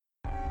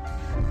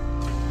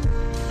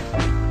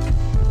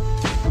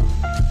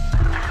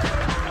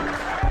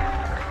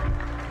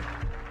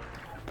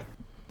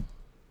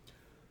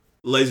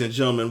Ladies and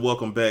gentlemen,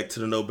 welcome back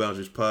to the No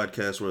Boundaries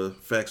podcast where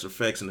facts are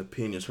facts and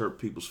opinions hurt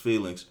people's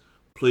feelings.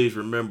 Please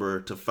remember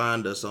to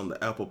find us on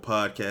the Apple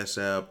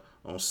Podcast app,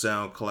 on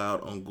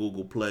SoundCloud, on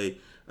Google Play.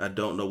 I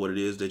don't know what it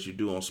is that you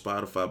do on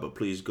Spotify, but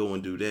please go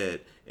and do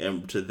that.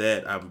 And to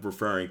that, I'm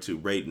referring to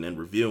rating and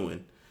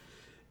reviewing.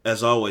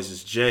 As always,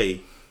 it's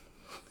Jay.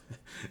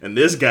 And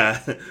this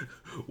guy,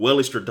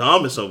 Willie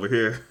Stradamus over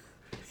here.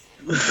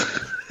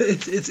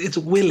 It's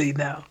Willie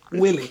now.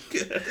 Willie.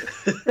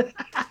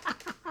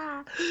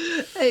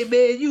 Hey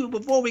man, you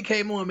before we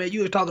came on, man,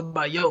 you were talking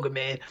about yoga,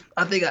 man.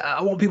 I think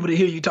I want people to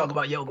hear you talk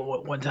about yoga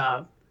one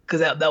time because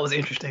that was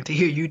interesting to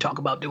hear you talk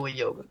about doing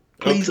yoga.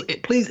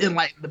 Please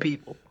enlighten the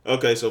people.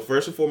 Okay, so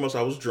first and foremost,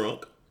 I was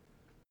drunk.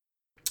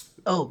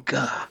 Oh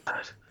God,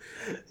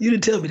 you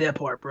didn't tell me that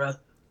part, bro.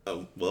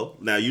 Well,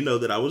 now you know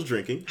that I was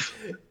drinking,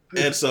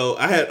 and so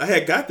I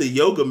had got the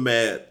yoga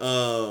mat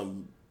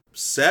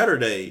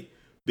Saturday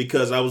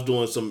because I was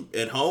doing some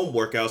at home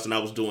workouts and I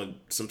was doing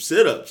some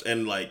sit ups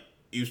and like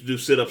you do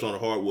sit ups on a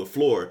hardwood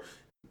floor,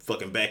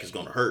 fucking back is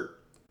gonna hurt.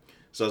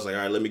 So I was like,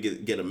 all right, let me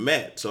get a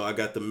mat. So I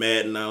got the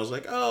mat and I was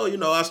like,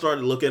 oh, I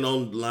started looking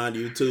online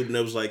YouTube and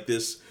there was like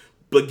this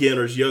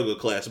beginner's yoga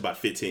class about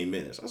 15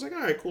 minutes. I was like, all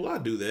right, cool, I'll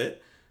do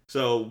that.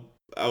 So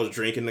I was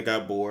drinking and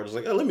got bored. I was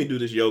like, oh, let me do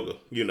this yoga.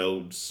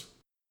 It's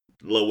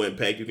low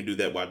impact. You can do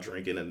that while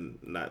drinking and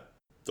not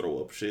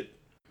throw up shit.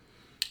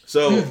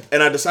 So,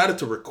 and I decided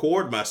to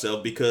record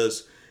myself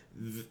because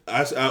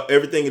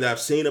everything that I've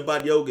seen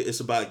about yoga is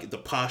about the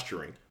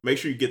posturing. Make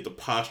sure you get the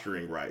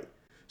posturing right.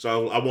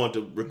 So I wanted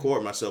to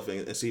record myself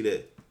and see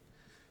that.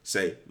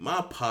 Say,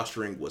 my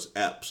posturing was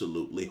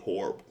absolutely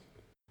horrible.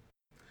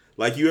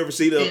 Like you ever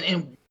see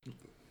the...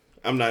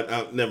 I'm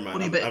not. Never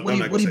mind.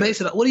 What do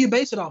you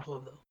base it off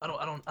of though?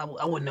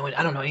 I wouldn't know.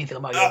 I don't know anything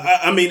about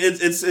yoga. I mean,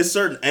 it's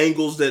certain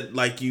angles that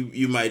like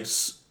you might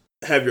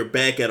have your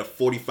back at a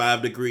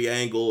 45-degree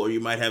angle, or you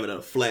might have it at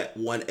a flat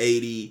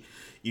 180.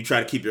 You try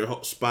to keep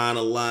your spine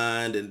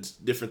aligned and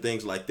different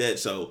things like that.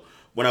 So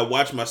when I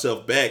watch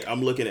myself back,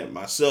 I'm looking at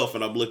myself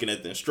and I'm looking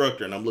at the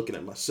instructor, and I'm looking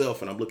at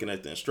myself and I'm looking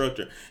at the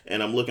instructor,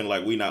 and I'm looking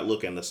like we not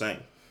looking the same.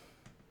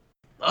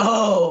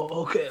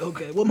 Oh,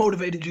 okay. What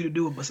motivated you to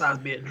do it besides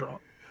being drunk?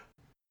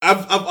 I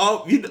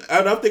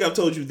think I've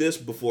told you this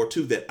before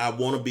too, that I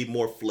want to be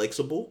more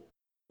flexible.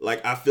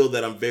 Like I feel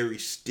that I'm very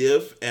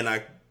stiff, and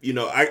I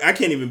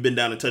can't even bend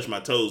down and touch my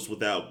toes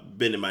without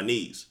bending my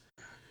knees.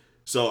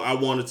 So I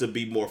wanted to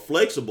be more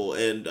flexible,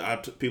 and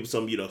people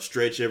tell me,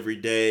 stretch every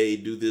day,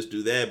 do this,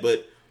 do that.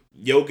 But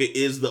yoga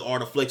is the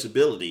art of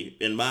flexibility,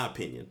 in my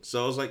opinion.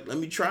 So I was like, let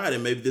me try it,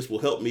 and maybe this will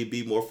help me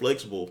be more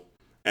flexible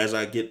as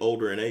I get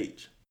older in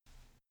age.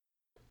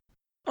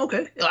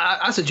 Okay,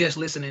 I suggest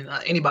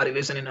anybody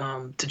listening,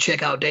 to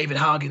check out David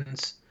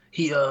Hoggins.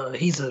 He's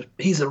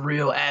a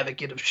real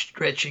advocate of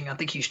stretching. I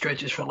think he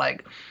stretches for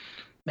like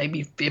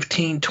maybe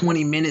 15,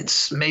 20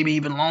 minutes, maybe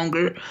even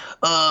longer.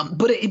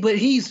 But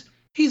he's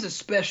a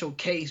special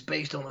case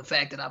based on the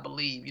fact that I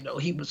believe,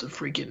 he was a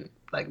freaking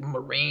like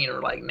Marine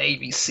or like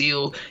Navy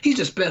SEAL. He's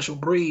a special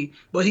breed,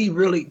 but he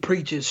really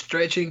preaches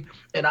stretching,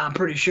 and I'm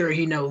pretty sure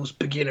he knows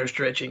beginner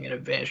stretching and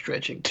advanced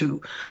stretching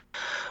too.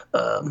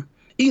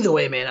 Either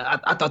way, man,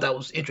 I thought that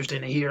was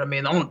interesting to hear. I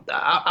mean,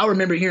 I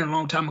remember hearing a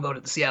long time ago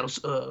that the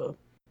Seattle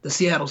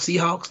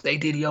Seahawks, they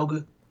did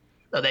yoga.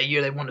 That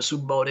year they won the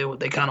Super Bowl.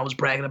 They kind of was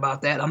bragging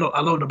about that. I know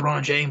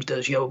LeBron James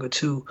does yoga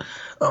too.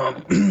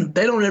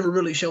 They don't ever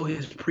really show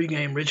his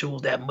pregame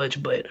rituals that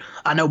much, but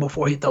I know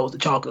before he throws the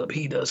chalk up,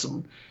 he does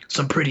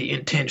some pretty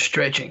intense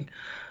stretching.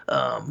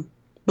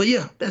 But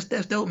yeah,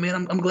 that's dope,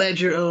 man. I'm glad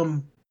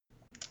you're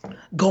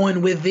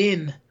going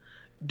within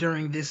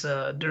during these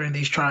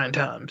trying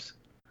times.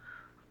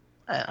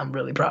 I'm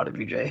really proud of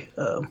you, Jay.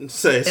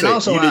 Say,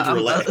 also, you need to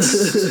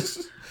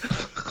relax.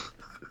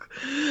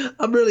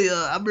 I'm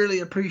really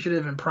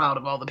appreciative and proud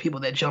of all the people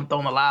that jumped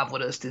on the live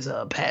with us this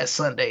past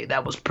Sunday.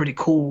 That was pretty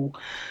cool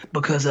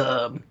because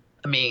I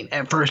mean,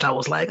 at first I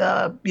was like,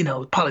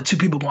 probably 2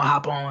 people gonna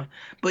hop on,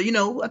 but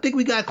I think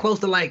we got close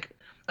to I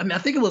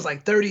think it was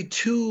like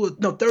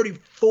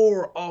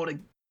 34 all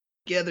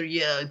together.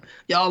 Yeah,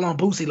 y'all on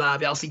Boosie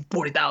Live, y'all see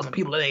 40,000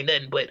 people. It ain't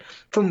nothing, but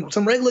from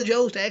some regular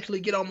Joes to actually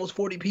get almost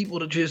 40 people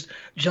to just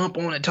jump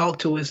on and talk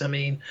to us. I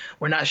mean,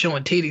 we're not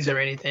showing titties or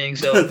anything,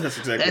 so that's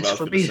exactly what I was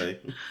going to say.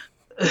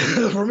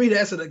 For me,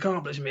 that's an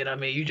accomplishment. I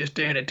mean, you just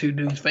staring at 2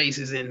 dudes'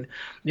 faces and,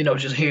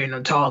 just hearing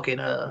them talk. And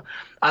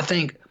I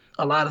think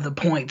a lot of the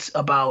points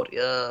about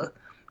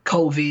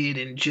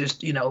COVID and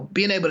just,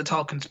 being able to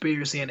talk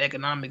conspiracy and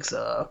economics,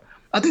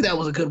 I think that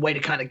was a good way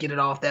to kind of get it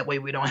off. That way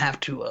we don't have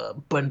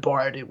to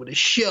bombard it with a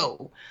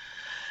show.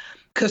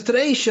 Because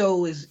today's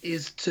show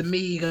is to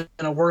me, going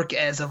to work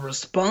as a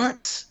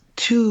response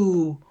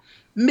to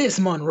Miss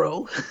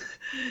Monroe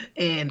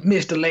and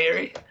Mr.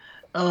 Larry.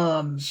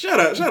 Shout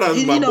out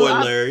to my boy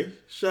Larry.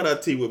 Shout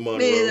out T with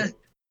Monroe.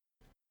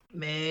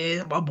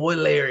 Man, my boy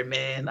Larry,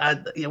 man.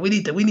 We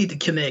need to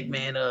connect,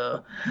 man.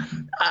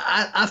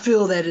 I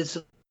feel that it's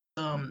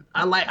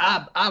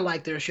I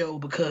like their show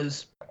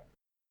because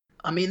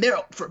I mean they're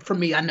for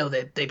me. I know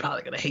that they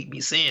probably gonna hate me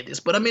saying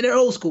this, but I mean they're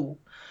old school.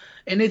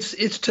 And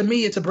it's to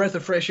me, it's a breath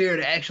of fresh air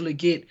to actually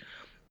get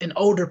an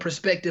older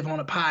perspective on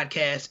a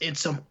podcast and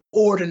some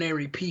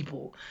ordinary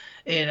people.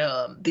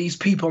 And these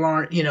people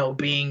aren't,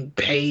 being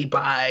paid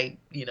by,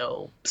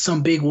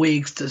 some big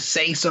wigs to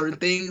say certain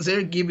things.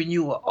 They're giving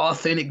you an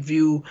authentic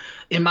view,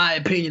 in my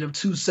opinion, of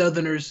two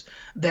Southerners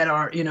that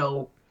are,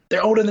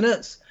 they're older than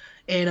us.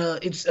 And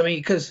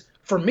because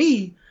for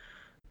me,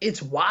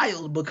 it's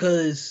wild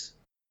because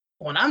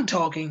when I'm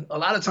talking, a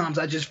lot of times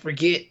I just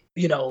forget,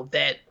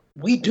 that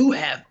we do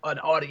have an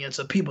audience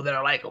of people that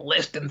are like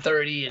less than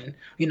 30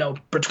 and,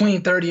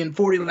 between 30 and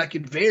 40, like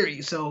it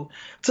varies. So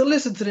to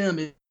listen to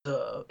them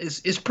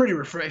is pretty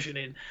refreshing.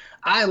 And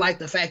I like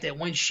the fact that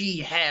when she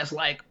has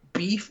like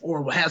beef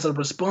or has a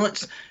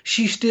response,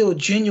 she's still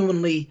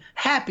genuinely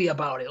happy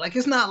about it. Like,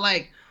 it's not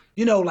like,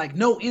 like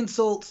no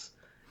insults.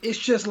 It's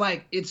just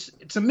like,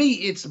 to me,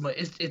 it's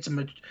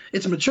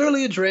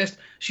maturely addressed.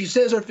 She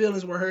says her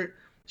feelings were hurt.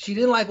 She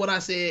didn't like what I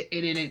said,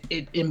 and then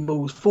it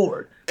moves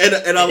forward. And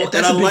I like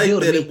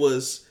that it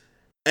was,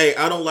 hey,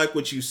 I don't like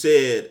what you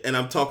said, and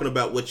I'm talking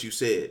about what you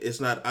said.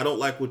 It's not, I don't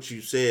like what you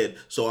said,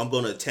 so I'm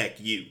going to attack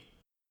you.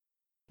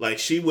 Like,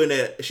 she went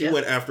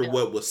after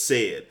what was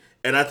said.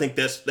 And I think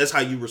that's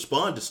how you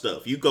respond to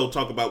stuff. You go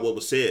talk about what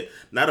was said,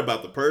 not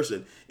about the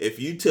person. If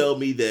you tell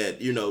me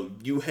that,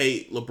 you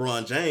hate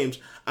LeBron James,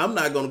 I'm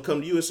not going to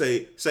come to you and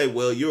say,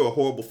 well, you're a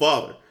horrible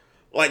father.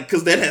 Like,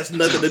 because that has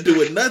nothing to do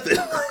with nothing.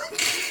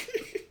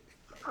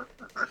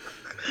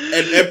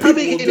 and people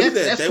will do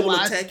that. They will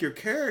attack your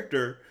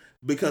character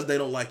because they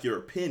don't like your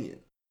opinion.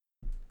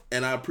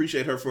 And I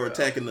appreciate her for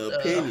attacking the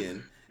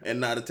opinion and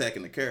not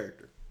attacking the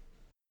character.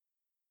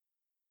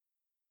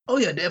 Oh,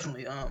 yeah,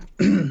 definitely.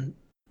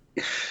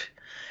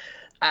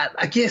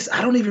 I guess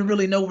I don't even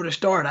really know where to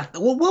start.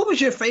 What was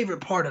your favorite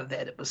part of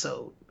that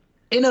episode?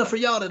 And for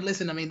y'all to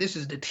listen, I mean, this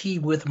is the Tea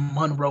with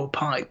Monroe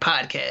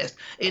podcast,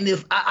 and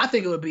if I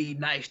think it would be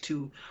nice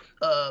to,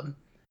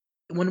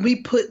 when we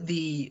put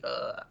the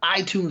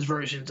iTunes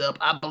versions up,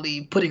 I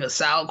believe putting a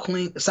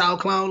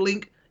SoundCloud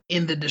link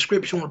in the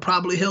description would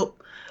probably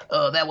help.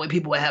 That way,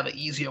 people would have an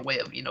easier way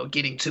of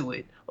getting to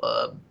it.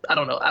 I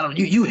don't know.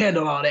 You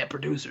handle all that,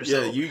 producer.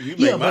 So. Yeah, you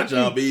make my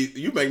job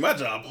you make my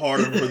job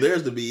harder for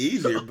theirs to be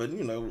easier. But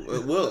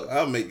well,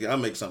 I'll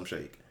make some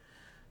shake.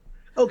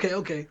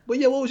 Okay. But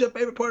yeah, what was your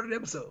favorite part of the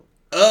episode?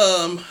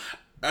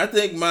 I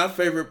think my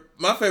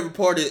favorite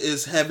part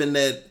is having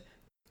that.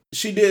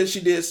 She did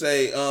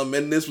say,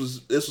 and this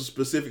was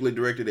specifically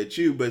directed at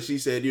you, but she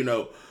said,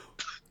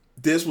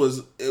 this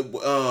was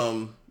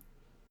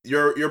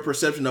your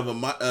perception of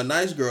a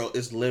nice girl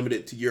is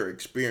limited to your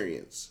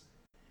experience.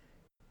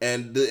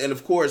 And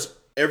of course,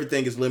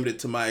 everything is limited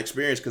to my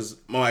experience because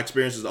my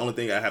experience is the only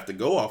thing I have to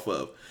go off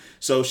of.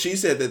 So she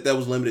said that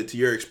was limited to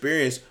your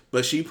experience,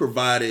 but she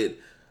provided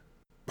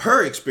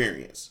her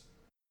experience.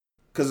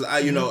 Because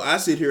I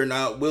sit here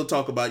and we'll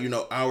talk about,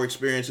 our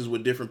experiences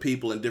with different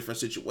people in different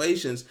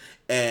situations,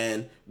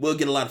 and we'll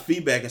get a lot of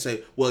feedback and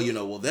say, well,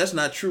 that's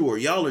not true, or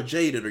y'all are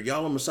jaded, or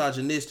y'all are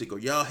misogynistic, or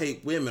y'all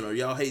hate women, or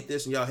y'all hate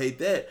this and y'all hate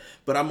that.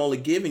 But I'm only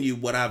giving you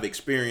what I've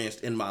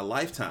experienced in my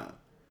lifetime.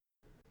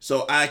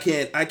 So I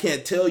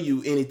can't tell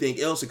you anything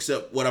else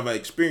except what I've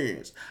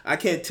experienced. I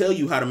can't tell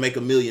you how to make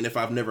 $1 million if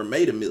I've never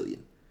made $1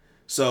 million.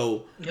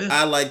 So yeah.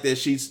 I like that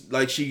she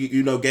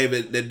gave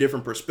it that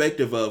different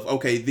perspective of,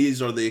 okay, these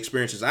are the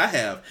experiences I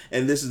have,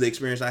 and this is the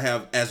experience I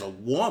have as a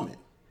woman.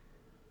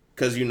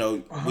 Because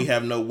we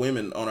have no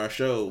women on our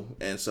show,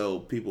 and so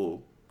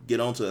people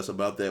get onto us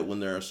about that when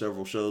there are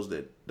several shows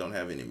that don't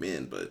have any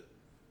men, but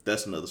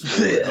that's another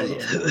story. I'm no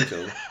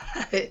storyteller.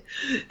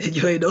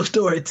 You ain't no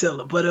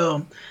storyteller.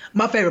 But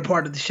my favorite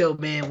part of the show,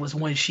 man, was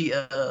when she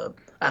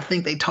I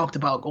think they talked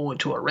about going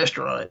to a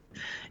restaurant,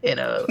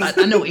 and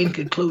I know in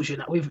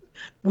conclusion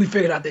we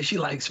figured out that she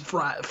likes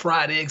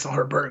fried eggs on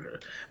her burger,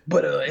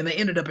 but and they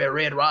ended up at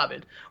Red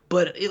Robin.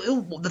 But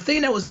the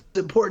thing that was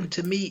important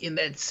to me in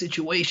that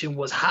situation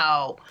was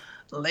how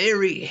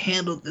Larry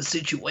handled the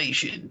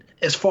situation,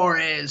 as far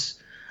as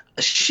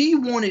she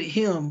wanted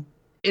him,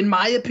 in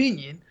my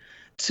opinion,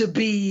 to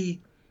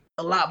be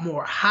a lot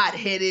more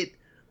hot-headed,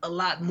 a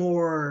lot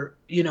more,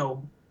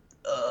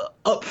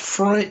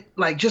 upfront,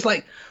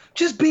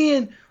 just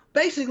being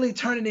basically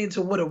turning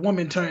into what a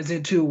woman turns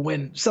into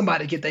when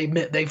somebody get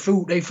they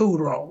food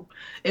wrong.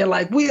 And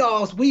we've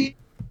all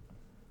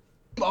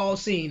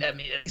seen, I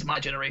mean, at least my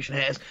generation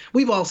has,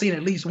 we've all seen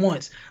at least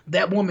once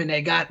that woman that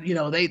got,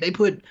 they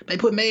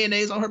put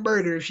mayonnaise on her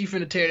burger if she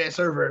finna tear that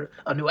server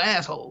a new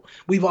asshole.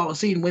 We've all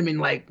seen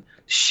women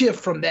shift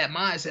from that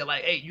mindset,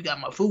 hey, you got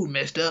my food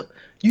messed up,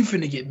 you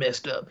finna get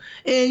messed up.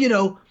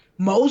 And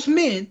most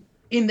men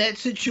in that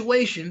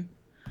situation,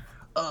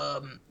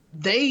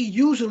 they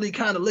usually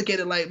kind of look at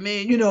it like,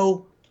 man,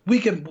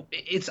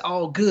 it's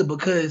all good,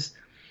 because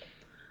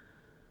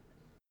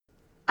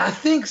I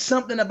think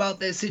something about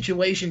that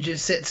situation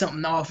just set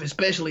something off,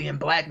 especially in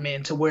black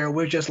men, to where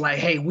we're just like,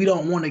 hey, we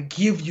don't want to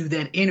give you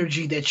that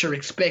energy that you're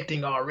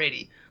expecting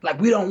already. Like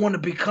we don't want to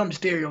become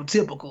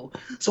stereotypical.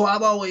 So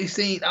I've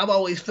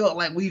always felt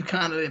like we've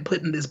kind of been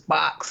put in this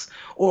box,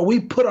 or we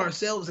put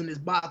ourselves in this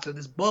box or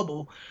this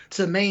bubble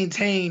to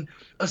maintain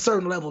a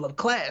certain level of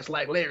class,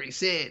 like Larry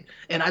said.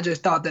 And I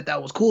just thought that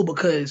that was cool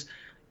because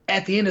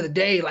at the end of the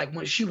day, like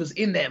when she was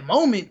in that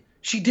moment,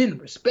 she didn't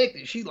respect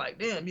it. She's like,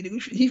 damn,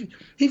 he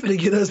finna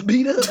get us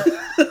beat up.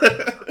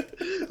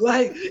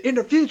 Like in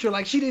the future,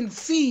 like she didn't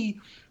see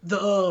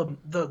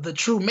the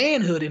true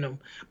manhood in him.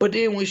 But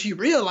then when she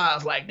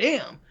realized, like,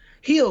 damn,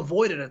 he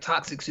avoided a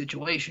toxic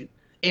situation,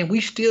 and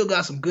we still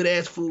got some good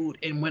ass food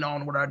and went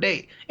on with our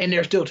day, and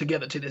they're still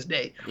together to this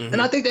day. Mm-hmm.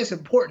 And I think that's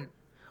important.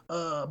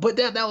 But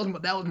that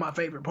was my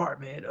favorite part,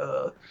 man.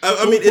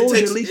 I mean,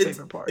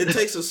 it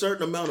takes a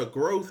certain amount of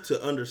growth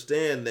to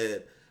understand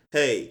that.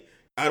 Hey,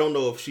 I don't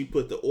know if she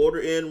put the order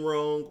in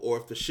wrong, or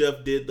if the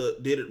chef did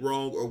it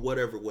wrong, or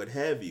whatever, what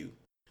have you.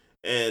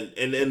 And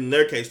in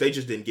their case, they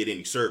just didn't get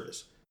any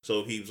service.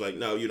 So he was like,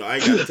 no, I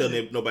ain't got to tell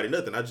nobody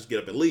nothing. I just get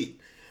up and leave,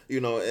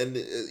 and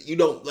you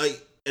don't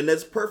like, and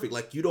that's perfect.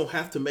 Like, you don't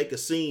have to make a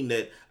scene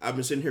that I've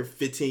been sitting here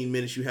 15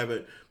 minutes. You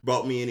haven't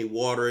brought me any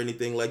water or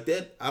anything like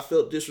that. I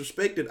felt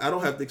disrespected. I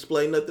don't have to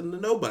explain nothing to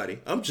nobody.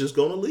 I'm just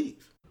going to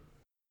leave.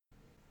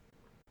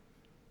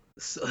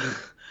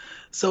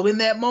 So in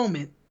that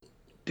moment,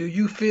 do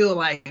you feel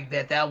like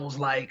that was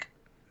like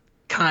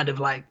kind of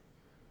like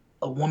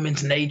a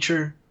woman's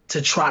nature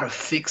to try to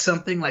fix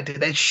something? Like,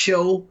 did that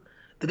show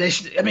that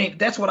I mean,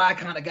 that's what I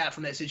kind of got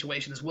from that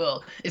situation as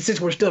well. And since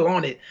we're still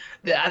on it,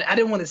 I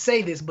didn't want to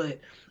say this, but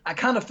I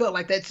kind of felt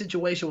like that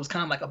situation was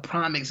kind of like a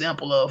prime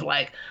example of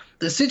like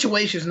the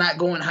situation is not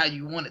going how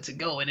you want it to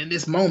go. And in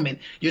this moment,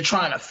 you're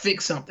trying to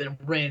fix something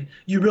when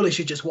you really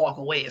should just walk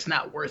away. It's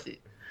not worth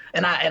it.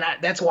 And I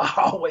that's why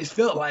I always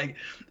felt like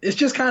it's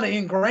just kind of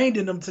ingrained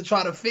in them to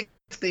try to fix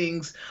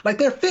things. Like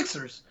they're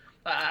fixers.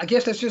 I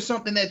guess that's just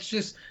something that's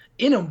just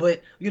in them.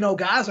 But,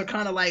 guys are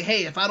kind of like,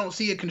 hey, if I don't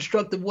see a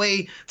constructive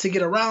way to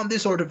get around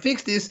this or to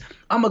fix this,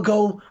 I'm going to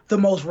go the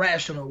most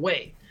rational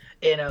way.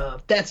 And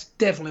that's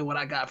definitely what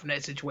I got from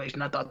that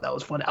situation. I thought that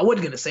was funny. I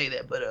wasn't going to say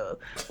that, but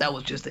that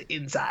was just an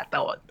inside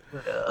thought.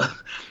 But,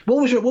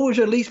 what was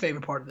your least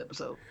favorite part of the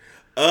episode?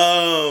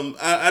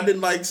 I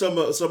didn't like some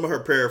of her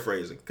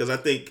paraphrasing, because I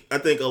think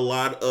a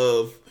lot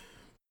of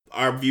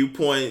our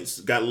viewpoints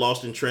got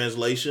lost in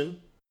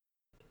translation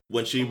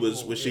when she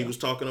was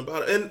talking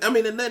about it. And I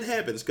mean, and that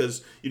happens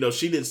because,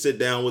 she didn't sit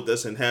down with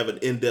us and have an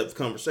in-depth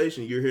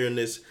conversation. You're hearing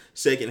this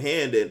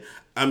secondhand. And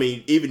I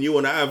mean, even you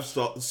and I have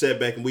sat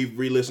back and we've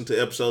re-listened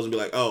to episodes and be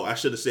like, oh, I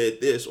should have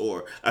said this,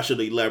 or I should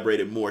have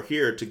elaborated more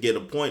here to get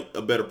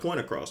a better point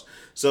across.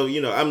 So,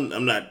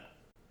 I'm not,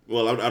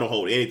 well, I don't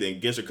hold anything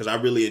against her, because I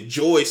really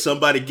enjoy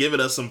somebody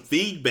giving us some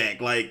feedback,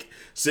 like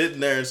sitting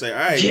there and say, all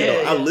right,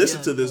 I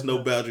listened to this No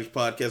Boundaries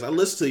podcast. I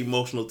listened to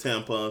Emotional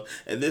Tampon,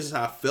 and this is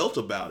how I felt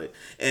about it.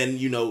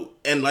 And,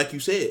 and like you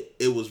said,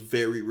 it was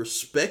very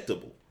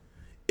respectable.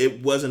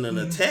 It wasn't an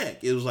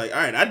attack. It was like,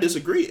 all right, I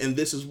disagree, and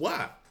this is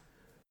why.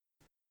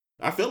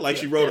 I felt like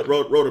she wrote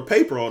a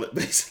paper on it,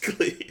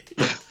 basically.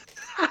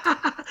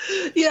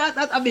 Yeah,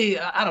 I mean,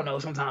 I don't know.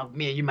 Sometimes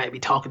me and you might be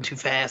talking too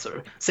fast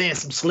or saying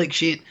some slick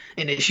shit,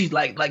 and then she's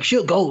like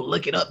she'll go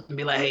look it up and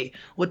be like, "Hey,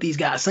 what these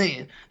guys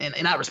saying?"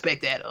 And I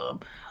respect that.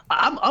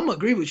 I'm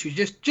agree with you.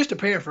 Just to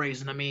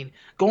paraphrase, and I mean,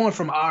 going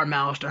from our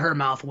mouth to her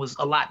mouth was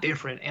a lot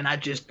different, and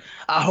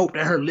I hope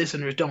that her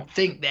listeners don't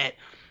think that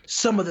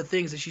some of the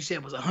things that she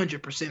said was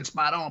 100%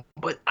 spot on.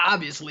 But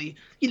obviously,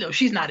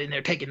 she's not in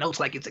there taking notes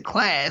like it's a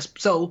class,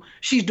 so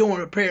she's doing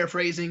her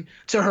paraphrasing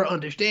to her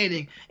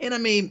understanding. And I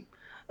mean,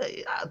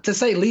 to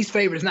say least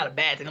favorite is not a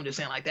bad thing. I'm just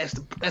saying, like,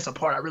 that's a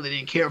part I really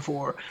didn't care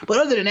for. But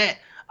other than that,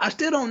 I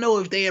still don't know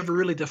if they ever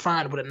really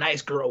defined what a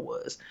nice girl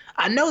was.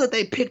 I know that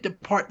they picked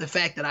apart the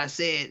fact that I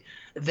said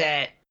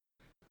that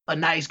a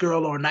nice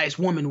girl or a nice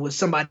woman was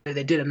somebody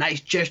that did a nice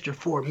gesture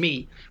for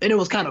me. And it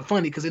was kind of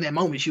funny because in that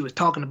moment she was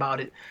talking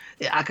about it,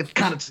 I could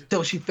kind of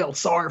tell she felt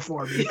sorry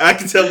for me. I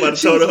can tell by the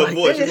tone of her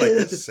voice. She's like,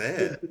 that's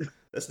sad.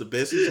 That's the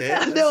best he's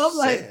had. I know,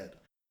 I'm sad.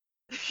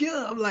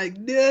 I'm like,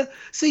 yeah.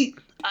 See,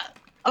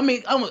 I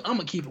mean, I'm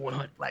gonna keep it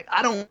 100. Like,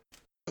 I don't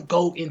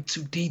go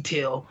into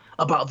detail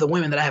about the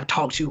women that I have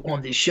talked to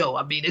on this show.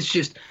 I mean, it's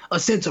just a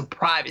sense of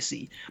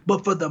privacy.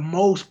 But for the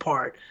most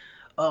part,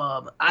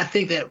 I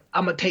think that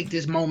I'm gonna take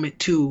this moment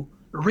to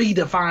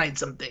redefine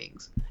some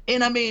things.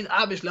 And I mean,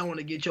 obviously, I want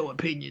to get your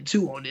opinion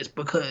too on this,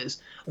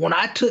 because when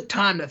I took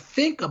time to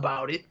think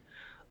about it,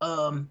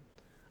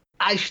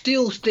 I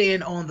still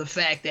stand on the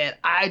fact that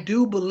I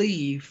do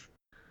believe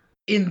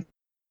in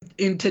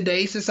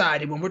today's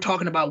society, when we're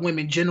talking about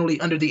women generally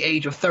under the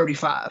age of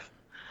 35,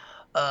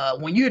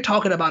 when you're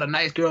talking about a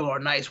nice girl or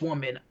a nice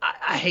woman,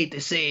 I hate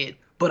to say it,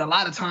 but a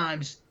lot of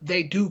times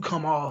they do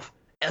come off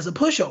as a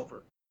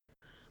pushover.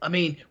 I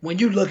mean, when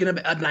you're looking at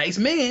a nice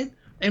man,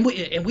 and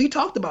we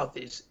talked about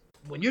this,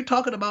 when you're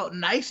talking about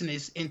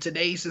niceness in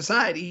today's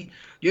society,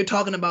 you're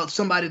talking about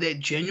somebody that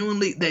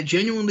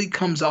genuinely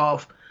comes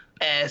off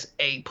as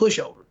a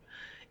pushover.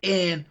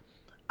 And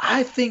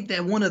I think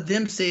that one of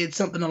them said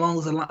something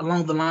along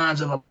the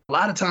lines of a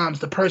lot of times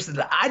the person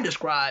that I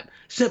describe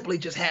simply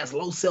just has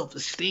low self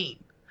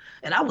esteem,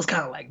 and I was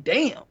kind of like,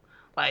 damn,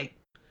 like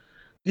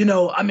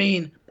I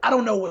mean, I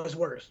don't know what's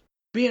worse,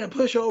 being a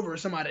pushover or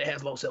somebody that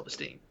has low self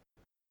esteem.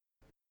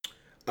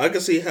 I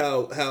can see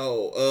how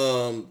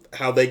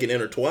they can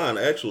intertwine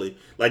actually.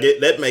 Like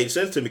that made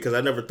sense to me because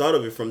I never thought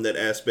of it from that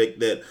aspect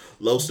that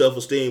low self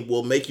esteem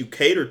will make you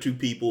cater to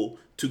people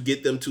to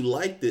get them to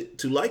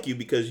like you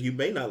because you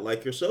may not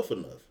like yourself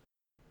enough.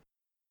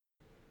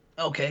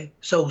 Okay,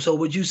 so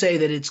would you say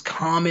that it's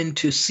common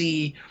to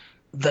see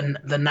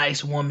the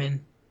nice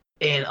woman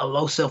and a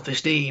low self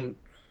esteem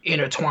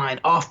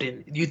intertwined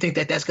often? Do you think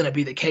that that's going to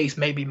be the case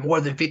maybe more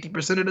than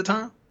 50% of the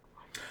time?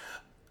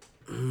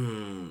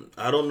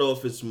 I don't know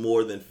if it's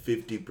more than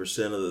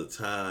 50% of the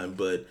time,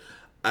 but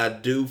I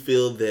do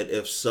feel that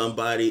if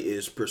somebody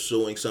is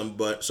pursuing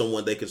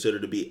someone they consider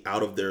to be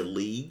out of their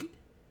league,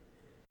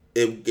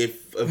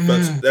 if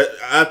Mm,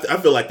 that I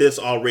feel like this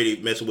already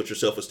messing with your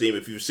self esteem.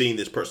 If you've seen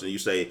this person, you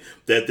say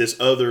that this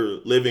other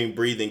living,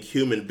 breathing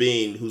human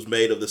being who's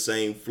made of the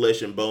same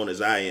flesh and bone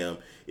as I am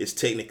is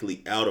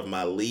technically out of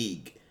my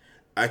league.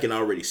 I can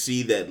already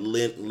see that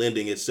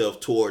lending itself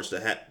towards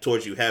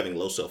you having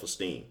low self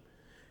esteem.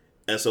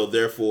 And so,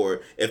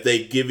 therefore, if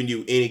they've given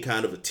you any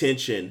kind of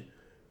attention,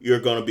 you're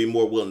going to be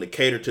more willing to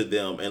cater to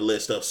them and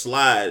let stuff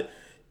slide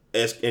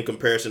as in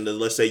comparison to,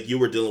 let's say, you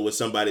were dealing with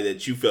somebody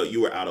that you felt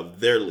you were out of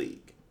their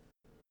league.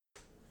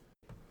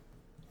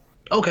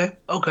 okay,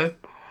 okay.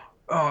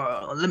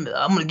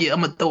 I'm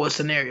gonna throw a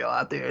scenario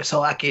out there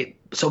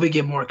so we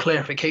get more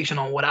clarification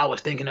on what I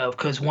was thinking of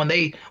because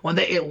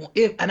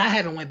and I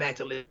haven't went back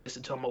to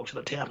listen to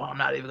Emotional Tampa. I'm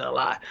not even gonna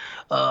lie.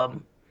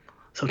 Um,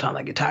 Sometimes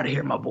I get tired of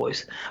hearing my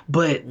voice,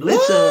 but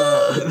What?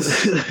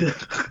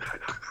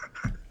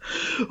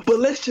 but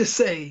let's just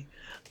say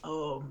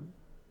um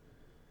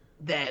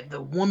that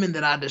the woman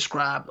that I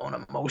described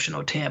on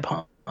Emotional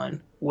Tampon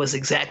was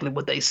exactly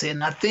what they said.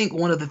 And I think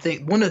one of the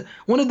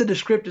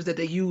descriptors that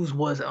they used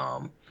was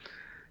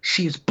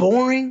she's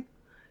boring.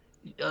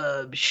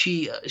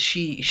 She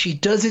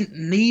doesn't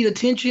need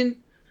attention.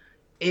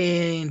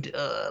 And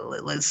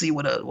let's see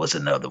what's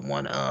another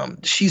one.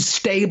 She's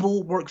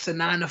stable, works a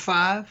 9 to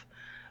 5.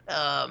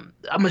 I'm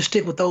gonna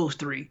stick with those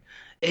three.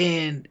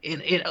 And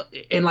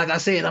like I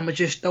said, I'm gonna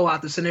just throw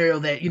out the scenario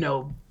that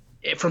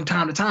from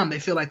time to time they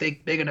feel like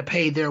they're gonna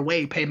pay their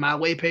way, pay my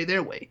way, pay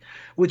their way,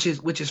 which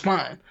is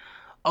fine.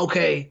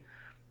 Okay,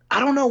 I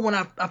don't know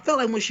I felt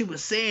like when she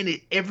was saying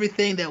it,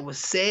 everything that was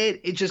said,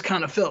 it just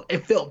kind of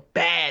felt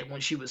bad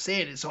when she was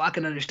saying it. So I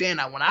can understand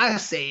that when I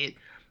say it,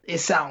 it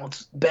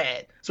sounds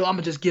bad. So I'm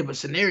gonna just give a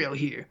scenario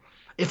here.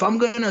 If I'm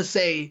gonna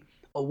say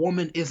a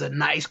woman is a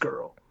nice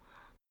girl,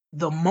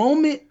 the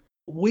moment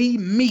we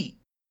meet,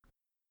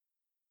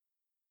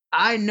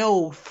 I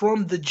know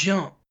from the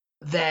jump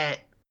that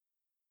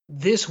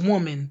this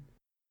woman,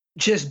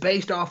 just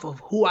based off of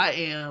who I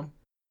am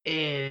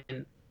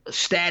and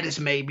status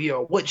maybe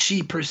or what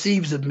she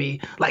perceives of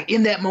me, like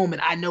in that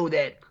moment I know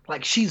that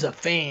like she's a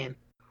fan.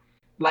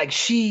 Like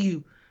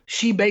she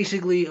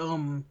basically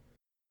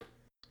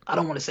I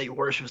don't want to say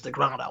worships the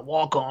ground I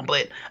walk on,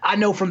 but I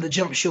know from the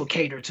jump she'll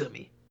cater to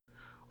me.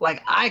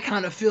 Like I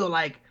kind of feel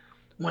like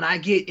when I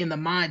get in the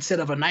mindset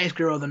of a nice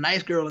girl, the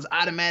nice girl is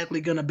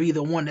automatically gonna be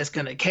the one that's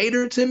gonna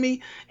cater to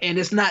me, and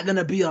it's not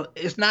gonna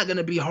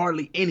be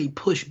hardly any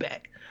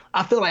pushback.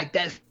 I feel like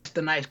that's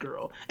the nice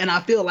girl, and I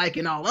feel like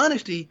in all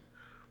honesty,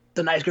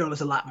 the nice girl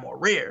is a lot more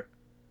rare,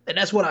 and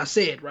that's what I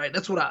said, right?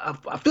 That's what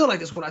I feel like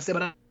that's what I said,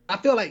 but I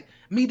feel like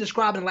me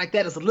describing it like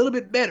that is a little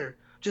bit better,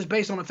 just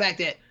based on the fact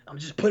that I'm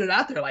just putting it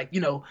out there, like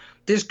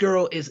this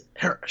girl is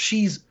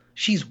she's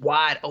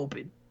wide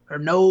open. Her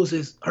nose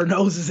is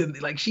in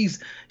like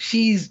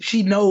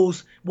she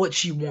knows what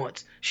she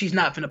wants. She's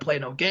not gonna play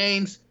no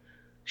games.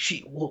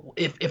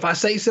 If I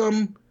say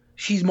something,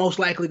 she's most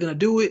likely gonna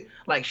do it.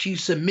 Like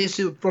she's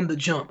submissive from the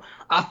jump.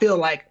 I feel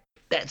like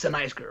that's a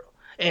nice girl.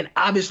 And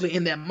obviously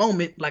in that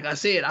moment, like I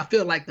said, I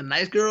feel like the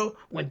nice girl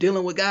when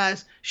dealing with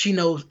guys, she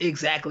knows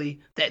exactly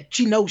that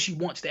she knows she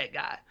wants that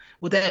guy.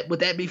 Would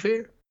that be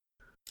fair?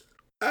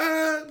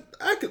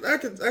 I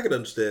could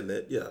understand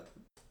that. Yeah,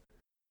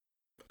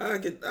 I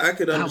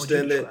could How would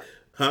you understand that. describe it?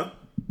 Huh?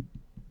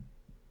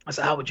 I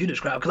said, how would you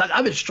describe it? Because like,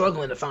 I've been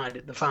struggling to find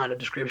a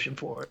description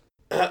for it.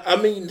 I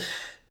mean,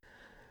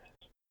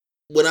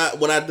 when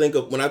I think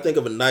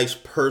of a nice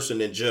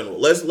person in general,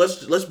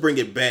 let's bring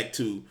it back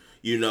to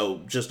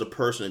just a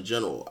person in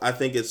general. I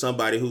think it's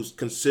somebody who's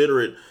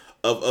considerate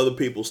of other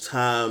people's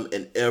time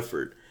and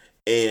effort.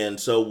 And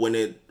so when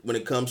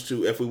it comes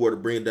to, if we were to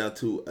bring it down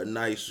to a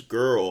nice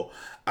girl,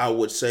 I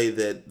would say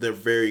that they're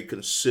very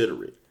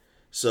considerate.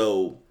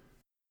 So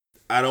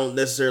I don't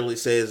necessarily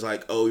say it's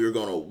like, oh, you're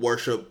gonna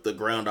worship the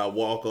ground I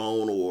walk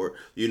on, or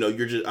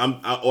you're just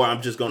or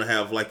I'm just gonna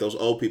have like those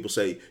old people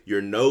say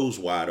your nose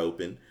wide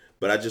open.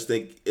 But I just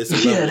think it's a Yeah,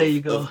 level there of,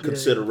 you go. of Yeah,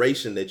 yeah.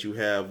 consideration that you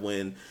have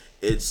when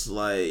it's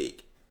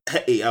like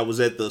hey, I was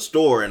at the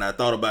store and I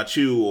thought about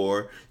you,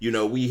 or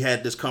we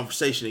had this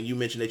conversation and you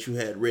mentioned that you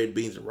had red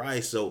beans and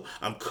rice, so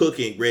I'm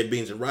cooking red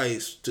beans and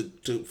rice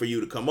for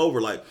you to come over,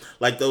 like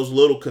those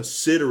little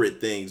considerate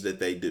things that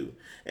they do.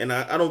 And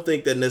I don't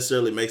think that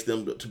necessarily makes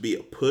them to be a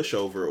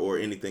pushover or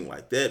anything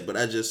like that, but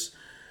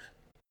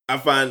I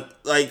find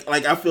like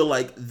I feel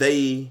like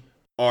they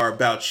are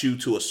about you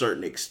to a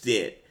certain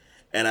extent,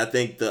 and I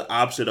think the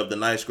opposite of the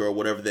nice girl,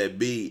 whatever that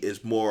be,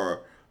 is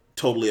more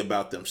totally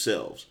about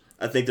themselves.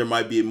 I think there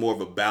might be more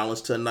of a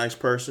balance to a nice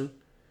person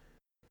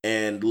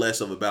and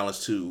less of a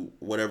balance to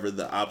whatever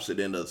the opposite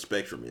end of the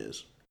spectrum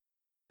is.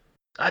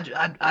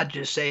 I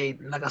just say,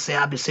 like I say,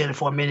 I've been saying it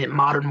for a minute.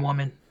 Modern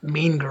woman,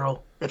 mean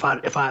girl. If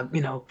I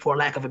for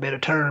lack of a better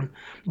term,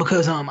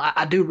 because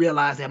I do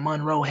realize that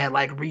Monroe had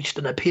like reached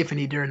an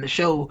epiphany during the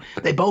show.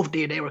 They both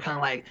did. They were kind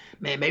of like,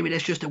 man, maybe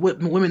that's just the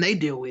women they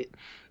deal with.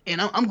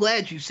 And I'm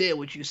glad you said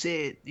what you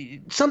said.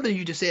 Something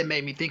you just said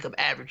made me think of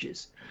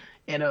averages.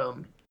 And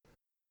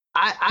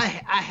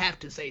I have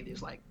to say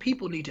this. Like,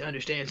 people need to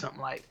understand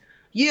something. Like,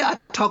 yeah,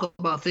 I talk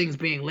about things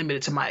being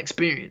limited to my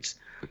experience,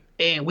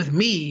 and with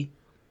me,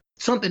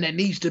 something that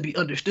needs to be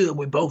understood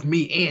with both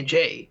me and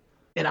Jay,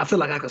 and I feel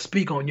like I could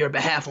speak on your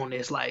behalf on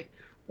this. Like,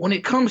 when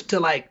it comes to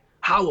like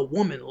how a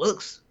woman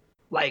looks,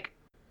 like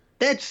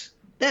that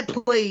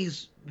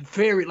plays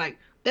very like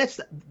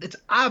it's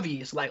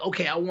obvious. Like,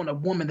 okay, I want a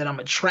woman that I'm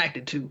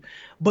attracted to,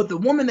 but the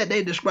woman that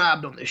they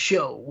described on the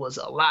show was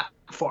a lot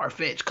far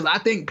fetched. Because I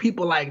think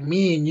people like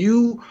me and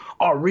you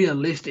are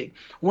realistic.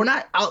 We're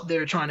not out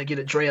there trying to get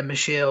a Drea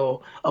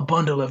Michelle, a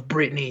bundle of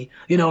Britney.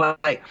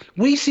 Like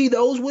we see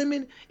those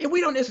women, and we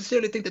don't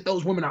necessarily think that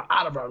those women are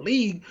out of our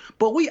league,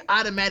 but we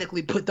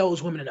automatically put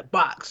those women in a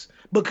box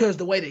because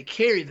the way they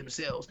carry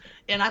themselves.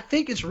 And I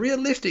think it's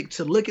realistic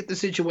to look at the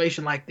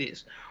situation like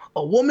this: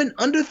 a woman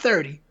under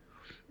 30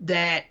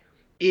 that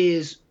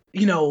is,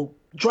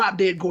 drop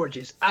dead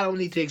gorgeous. I don't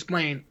need to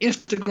explain.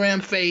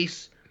 Instagram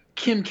face,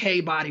 Kim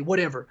K body,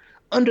 whatever.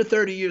 Under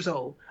 30 years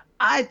old.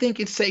 I think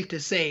it's safe to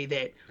say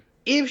that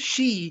if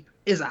she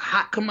is a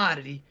hot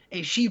commodity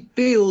and she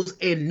feels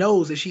and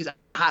knows that she's a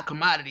hot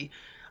commodity,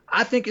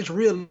 I think it's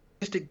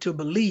realistic to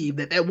believe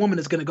that that woman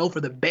is going to go for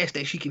the best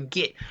that she can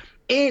get.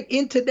 And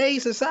in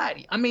today's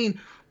society, I mean,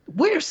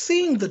 we're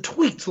seeing the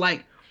tweets.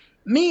 Like,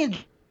 me and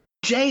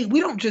Jay, we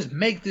don't just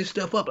make this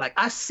stuff up. Like,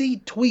 I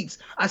see tweets,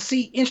 I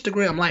see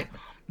Instagram. Like,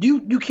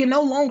 you can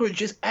no longer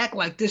just act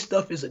like this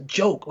stuff is a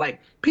joke.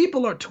 Like,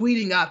 people are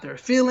tweeting out their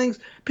feelings.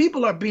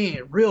 People are being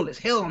real as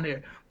hell on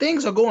there.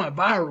 Things are going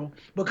viral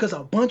because a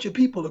bunch of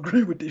people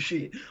agree with this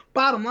shit.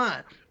 Bottom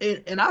line.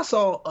 And I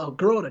saw a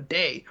girl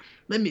today.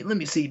 Let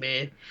me see,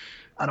 man.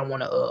 I don't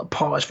want to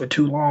pause for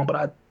too long, but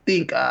I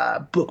think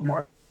I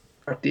bookmarked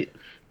it.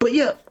 But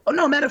yeah,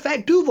 no, matter of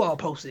fact, Duval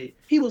posted it.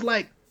 He was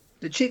like,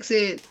 the chick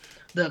said,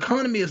 "The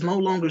economy is no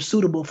longer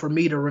suitable for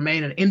me to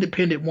remain an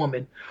independent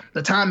woman.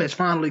 The time has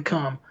finally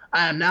come.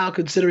 I am now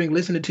considering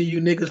listening to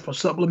you niggas for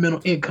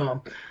supplemental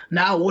income.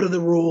 Now, what are the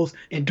rules,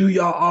 and do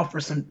y'all offer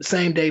some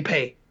same-day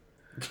pay?"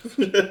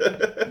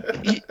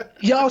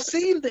 Y'all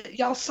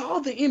saw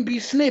the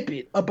MB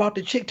snippet about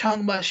the chick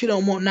talking about she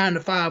don't want 9 to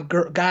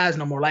 5 guys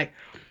no more. Like,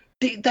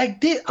 me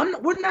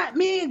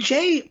and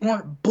Jay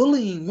aren't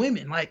bullying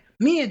women. Like,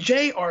 me and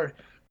Jay are.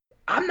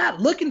 I'm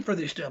not looking for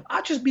this stuff.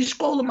 I just be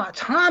scrolling my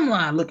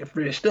timeline looking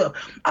for this stuff.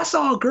 I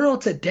saw a girl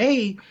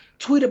today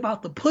tweet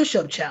about the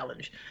push-up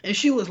challenge, and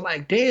she was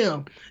like,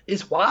 "Damn,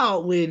 it's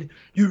wild when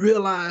you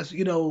realize,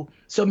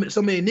 so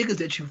many niggas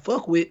that you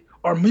fuck with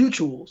are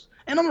mutuals."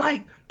 And I'm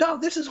like,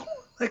 dog, this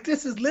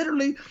is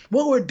literally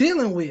what we're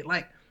dealing with.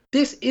 Like,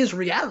 this is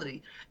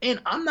reality. And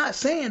I'm not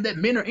saying that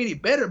men are any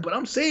better, but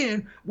I'm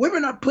saying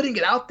women are putting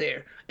it out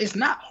there. It's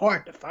not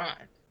hard to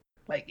find.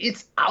 Like,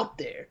 it's out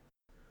there.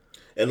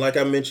 And like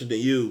I mentioned to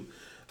you,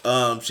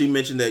 she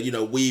mentioned that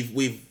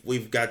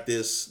we've got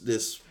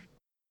this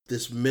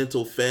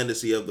mental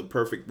fantasy of the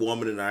perfect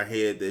woman in our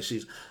head, that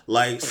she's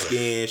light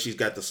skinned, she's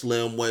got the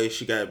slim waist,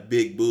 she got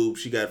big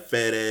boobs, she got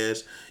fat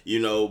ass,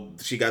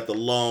 she got the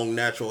long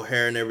natural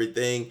hair and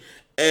everything.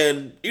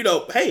 And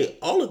hey,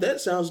 all of that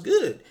sounds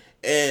good.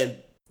 And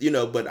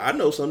but I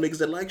know some niggas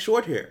that like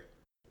short hair.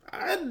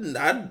 I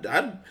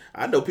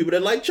know people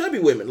that like chubby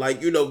women.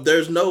 Like,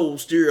 there's no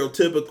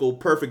stereotypical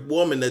perfect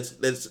woman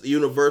that's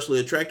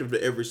universally attractive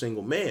to every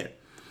single man.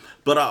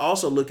 But I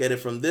also look at it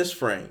from this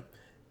frame,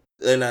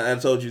 and I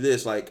told you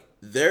this. Like,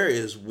 there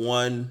is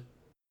one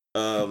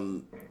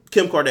Kim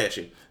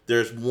Kardashian.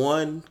 There's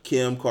one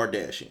Kim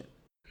Kardashian,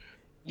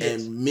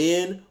 yes. And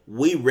men,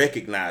 we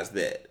recognize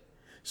that.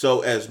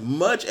 So as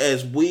much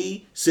as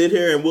we sit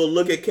here and we'll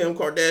look at Kim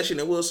Kardashian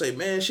and we'll say,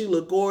 man, she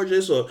look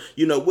gorgeous, or,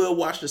 we'll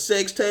watch the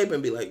sex tape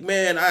and be like,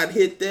 man, I'd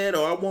hit that,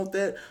 or I want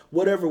that,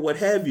 whatever, what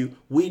have you.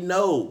 We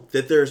know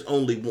that there's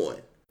only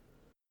one.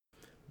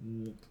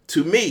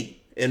 To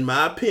me, in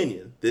my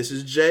opinion, this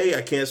is Jay.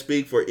 I can't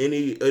speak for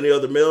any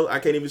other male. I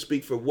can't even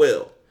speak for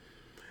Will.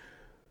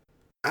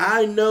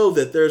 I know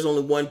that there's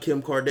only one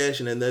Kim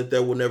Kardashian and that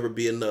there will never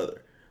be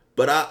another.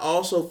 But I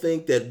also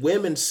think that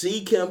women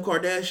see Kim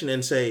Kardashian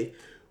and say,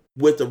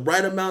 with the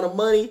right amount of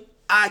money,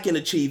 I can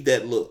achieve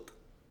that look.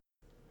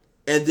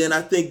 And then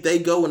I think they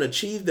go and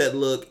achieve that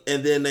look,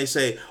 and then they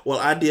say, well,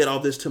 I did all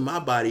this to my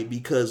body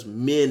because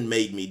men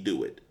made me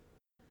do it.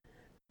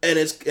 And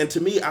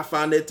to me, I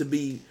find that to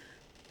be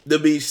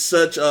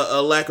such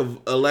a lack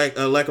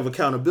of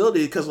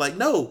accountability, because like,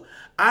 no,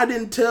 I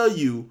didn't tell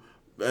you.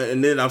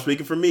 And then I'm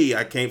speaking for me.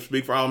 I can't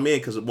speak for all men,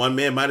 because one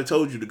man might have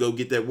told you to go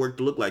get that work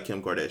to look like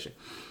Kim Kardashian.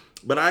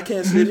 But I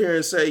can't sit here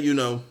and say,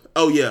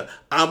 oh yeah,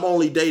 I'm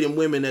only dating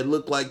women that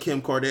look like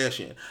Kim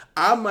Kardashian.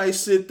 I might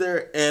sit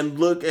there and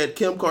look at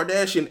Kim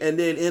Kardashian and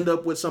then end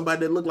up with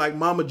somebody that look like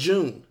Mama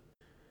June.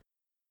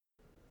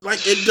 Like,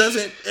 it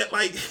doesn't,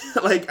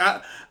 like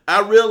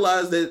I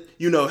realize that,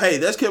 hey,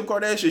 that's Kim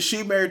Kardashian.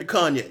 She married to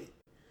Kanye.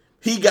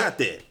 He got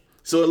that.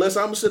 So unless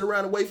I'm going to sit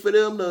around and wait for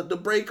them to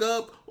break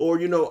up, or,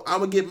 I'm going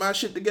to get my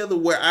shit together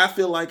where I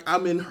feel like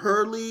I'm in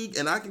her league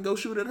and I can go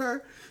shoot at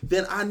her,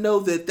 then I know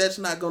that that's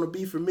not going to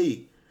be for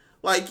me.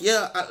 Like,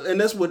 yeah,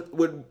 and that's what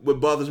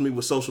bothers me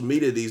with social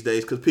media these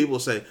days, because people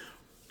say,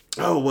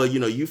 oh, well,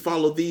 you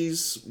follow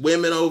these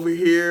women over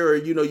here, or,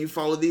 you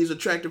follow these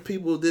attractive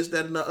people, this,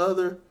 that, and the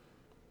other.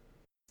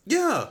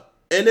 Yeah.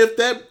 And if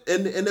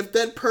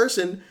that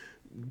person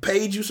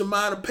paid you some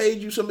mind or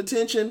paid you some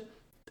attention,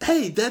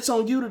 hey, that's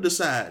on you to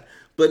decide.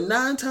 But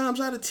 9 times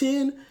out of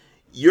 10,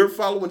 you're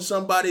following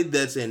somebody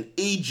that's in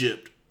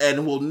Egypt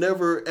and will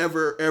never,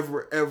 ever,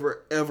 ever,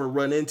 ever, ever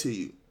run into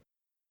you.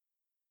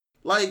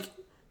 Like,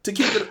 to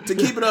keep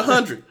it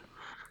 100,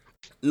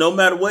 no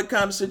matter what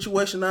kind of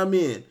situation I'm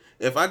in,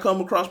 if I come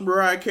across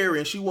Mariah Carey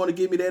and she want to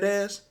give me that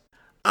ass,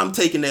 I'm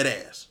taking that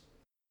ass.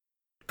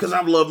 Because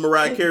I've loved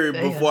Mariah Carey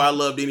before I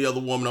loved any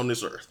other woman on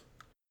this earth.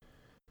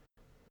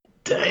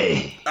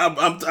 Dang.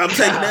 I'm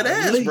taking that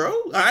ass, bro.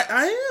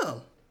 I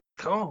am.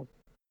 Calm.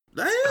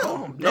 I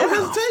am. No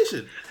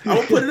hesitation. I'm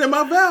going to put it in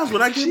my vows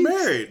when I get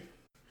married.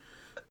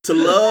 To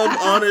love,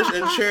 honor,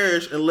 and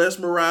cherish, unless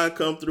Mariah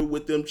come through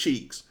with them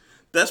cheeks.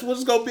 That's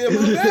what's going to be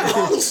in my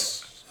vows.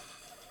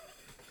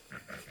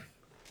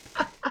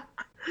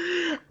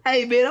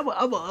 Hey man,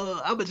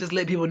 I'm just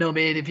let people know,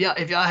 man. If y'all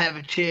have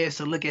a chance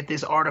to look at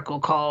this article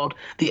called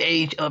 "The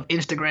Age of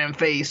Instagram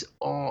Face,"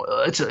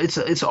 it's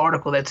an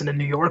article that's in the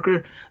New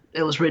Yorker.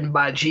 It was written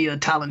by Gia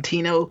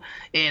Tolentino,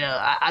 and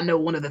I know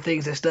one of the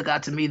things that stuck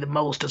out to me the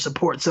most to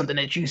support something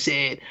that you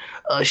said.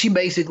 She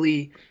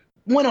basically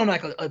went on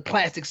like a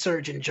plastic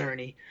surgeon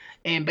journey.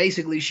 And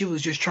basically, she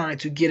was just trying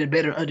to get a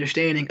better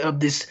understanding of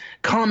this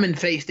common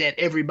face that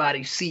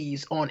everybody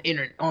sees on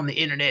the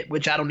internet,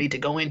 which I don't need to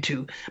go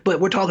into. But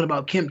we're talking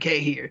about Kim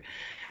K here.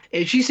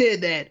 And she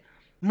said that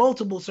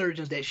multiple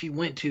surgeons that she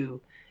went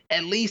to,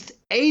 at least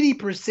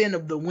 80%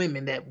 of the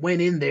women that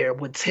went in there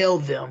would tell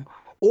them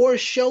or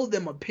show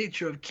them a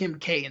picture of Kim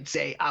K and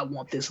say, I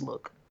want this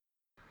look.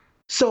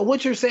 So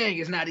what you're saying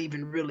is not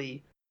even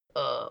really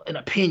an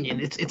opinion.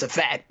 It's a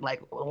fact.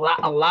 Like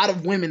a lot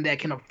of women that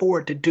can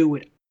afford to do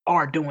it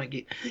are doing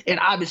it. And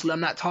obviously I'm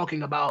not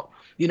talking about,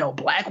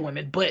 black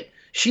women, but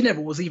she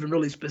never was even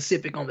really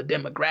specific on the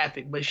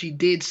demographic. But she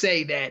did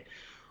say that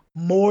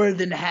more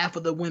than half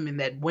of the women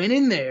that went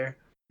in there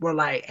were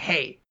like,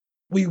 hey,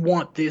 we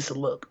want this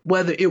look.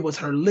 Whether it was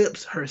her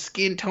lips, her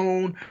skin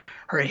tone,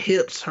 her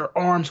hips, her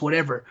arms,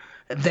 whatever,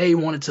 they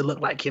wanted to look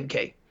like Kim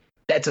K.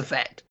 That's a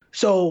fact.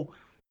 So,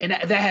 and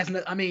that has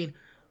no,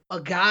 a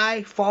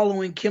guy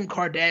following Kim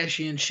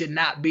Kardashian should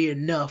not be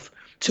enough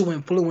to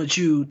influence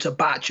you to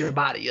botch your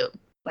body up.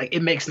 Like,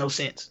 it makes no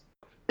sense.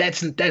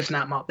 That's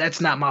not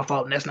my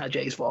fault, and that's not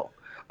Jay's fault.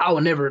 I will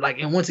never,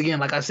 and once again,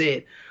 like I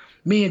said,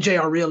 me and Jay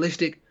are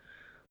realistic.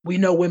 We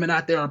know women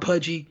out there are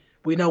pudgy.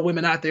 We know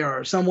women out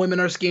there some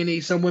women are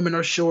skinny, some women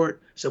are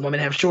short, some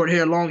women have short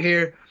hair, long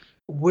hair.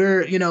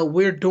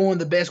 We're doing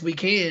the best we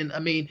can.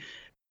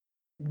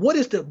 What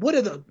are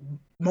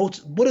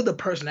the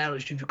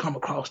personalities you've come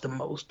across the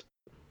most?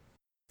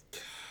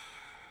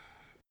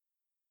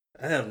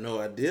 I have no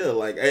idea.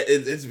 Like,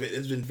 it's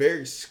been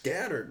very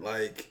scattered.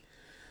 Like,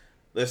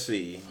 let's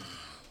see,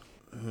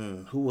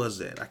 who was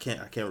that? I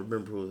can't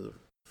remember who was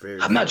very.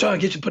 I'm not trying to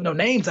get you to put no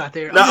names out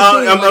there. No,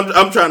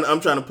 I'm trying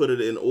to put it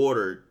in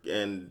order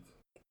and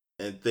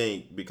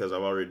think, because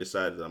I've already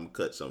decided I'm gonna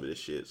cut some of this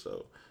shit,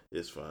 so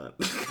it's fine.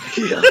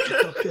 Yeah.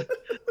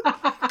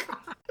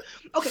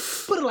 Okay,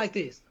 put it like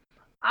this.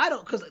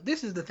 Because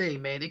this is the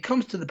thing, man. It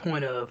comes to the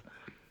point of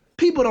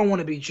people don't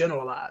want to be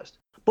generalized.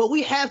 But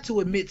we have to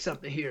admit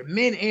something here,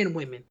 men and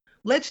women.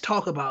 Let's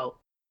talk about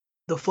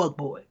the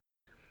fuckboy.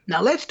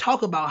 Now let's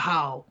talk about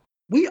how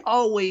we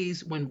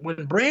always, when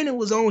Brandon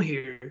was on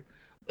here,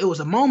 it was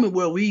a moment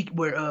where we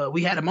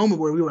had a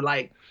moment where we were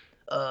like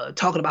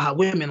talking about how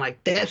women,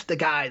 like, that's the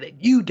guy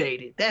that you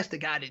dated, that's the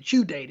guy that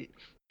you dated.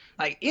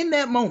 Like, in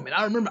that moment,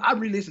 I remember I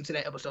re-listened to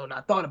that episode and I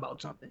thought about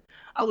something.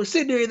 I was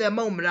sitting there in that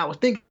moment and I was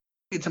thinking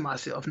to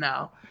myself,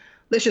 now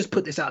let's just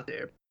put this out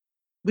there.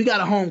 We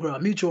got a homegirl, a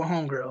mutual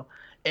homegirl.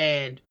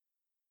 And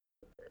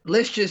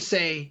let's just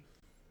say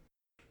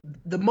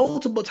the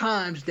multiple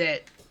times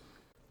that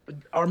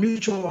our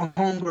mutual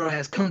homegirl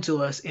has come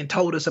to us and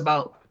told us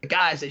about the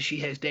guys that she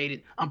has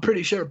dated, I'm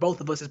pretty sure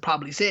both of us has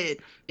probably said,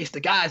 it's the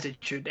guys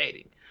that you're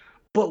dating.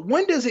 But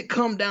when does it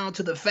come down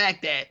to the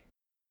fact that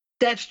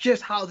that's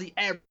just how the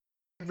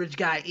average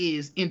guy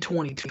is in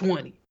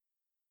 2020?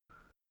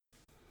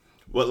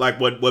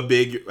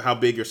 How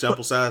big your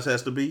sample size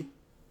has to be?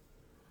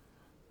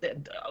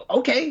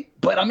 Okay,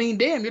 but I mean,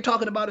 damn, you're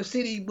talking about a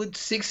city with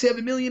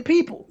 6-7 million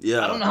people.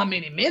 Yeah. I don't know how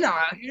many men are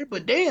out here,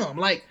 but damn,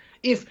 like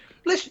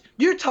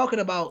you're talking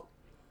about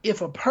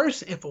if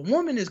a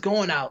woman is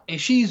going out and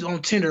she's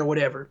on Tinder or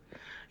whatever,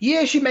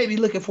 yeah, she may be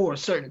looking for a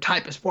certain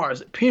type as far as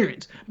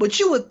appearance, but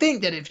you would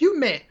think that if you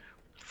met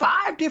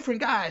 5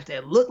 different guys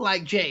that look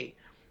like Jay,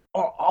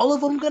 are all of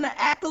them gonna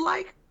act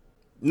alike?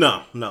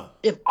 No.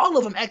 If all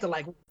of them act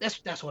alike,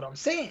 that's what I'm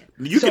saying.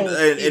 You can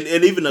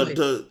and even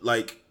to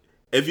like.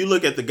 If you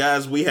look at the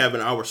guys we have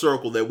in our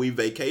circle that we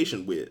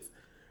vacation with,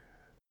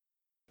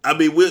 I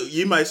mean,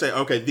 you might say,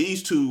 okay,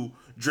 these two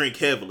drink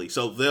heavily,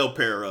 so they'll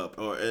pair up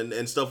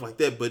and stuff like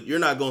that. But you're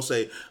not gonna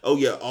say, oh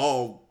yeah,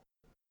 all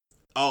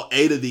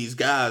 8 of these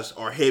guys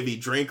are heavy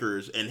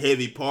drinkers and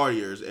heavy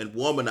partiers and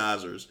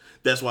womanizers.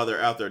 That's why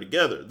they're out there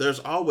together. There's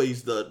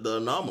always the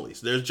anomalies.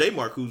 There's J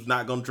Mark who's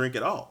not gonna drink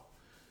at all.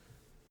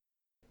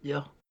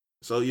 Yeah.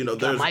 So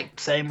there's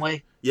Mike same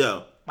way.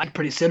 Yeah. Mike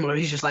pretty similar.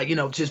 He's just like,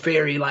 just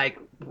very like,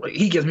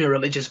 he gives me a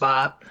religious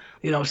vibe.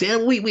 You know what I'm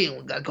saying? We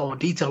don't got to go in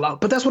detail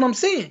out, but that's what I'm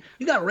saying.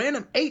 You got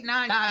random 8,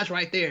 9 guys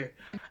right there.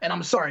 And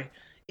I'm sorry,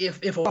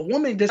 if a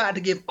woman decided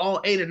to give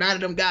all 8 or 9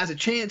 of them guys a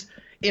chance,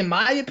 in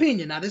my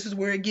opinion, now this is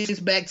where it gets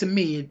back to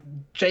me.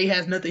 Jay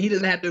has nothing, he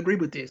doesn't have to agree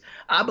with this.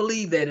 I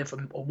believe that if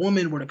a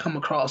woman were to come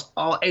across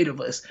all 8 of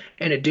us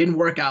and it didn't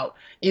work out,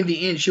 in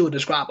the end, she would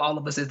describe all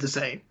of us as the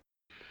same.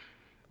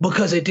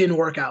 Because it didn't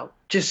work out.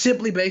 Just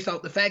simply based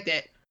off the fact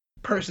that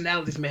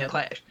personalities may have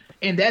clashed.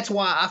 And that's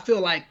why I feel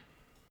like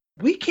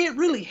we can't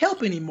really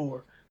help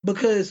anymore,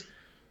 because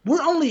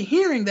we're only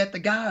hearing that the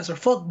guys are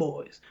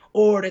fuckboys,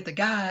 or that the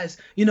guys,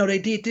 they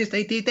did this,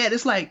 they did that.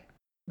 It's like,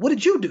 what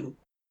did you do?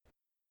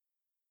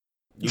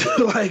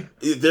 Like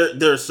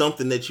there's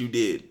something that you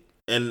did.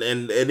 And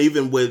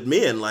even with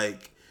men,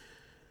 like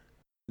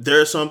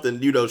there's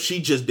something,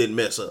 she just didn't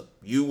mess up.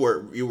 You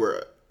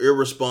were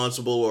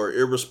irresponsible or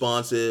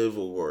irresponsive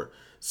or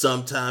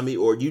sometimey,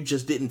 or you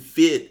just didn't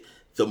fit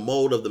the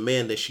mold of the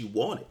man that she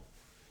wanted.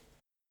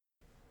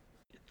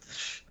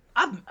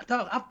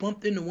 I've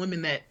bumped into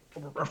women that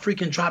are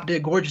freaking drop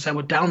dead gorgeous, that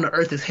were down to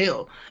earth as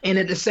hell, and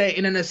in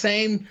the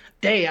same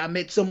day I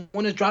met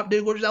someone that's drop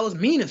dead gorgeous that was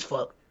mean as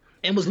fuck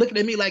and was looking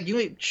at me like, you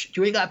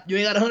ain't got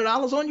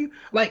 $100 on you.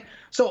 Like,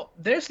 so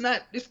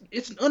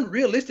it's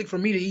unrealistic for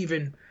me to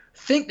even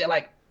think that,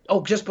 like,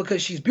 oh, just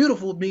because she's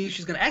beautiful means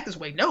she's gonna act this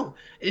way. No,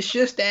 it's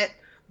just that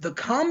the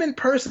common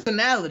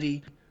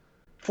personality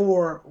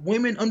for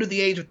women under the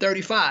age of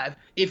 35,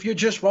 if you're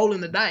just rolling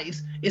the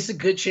dice, it's a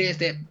good chance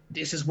that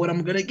this is what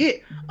I'm going to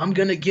get. I'm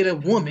going to get a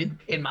woman,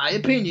 in my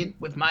opinion,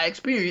 with my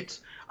experience,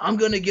 I'm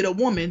going to get a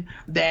woman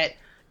that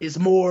is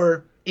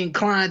more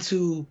inclined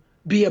to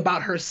be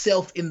about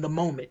herself in the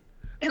moment.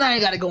 And I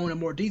ain't got to go into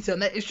more detail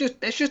on that.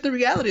 That's just the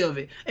reality of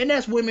it. And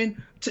that's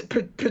women,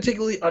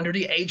 particularly under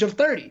the age of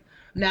 30.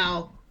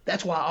 Now,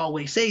 that's why I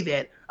always say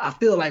that I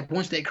feel like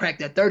once they crack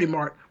that 30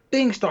 mark,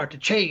 things start to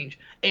change,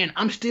 and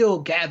I'm still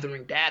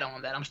gathering data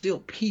on that. I'm still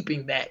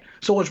peeping that.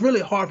 So it's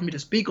really hard for me to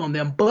speak on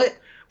them. But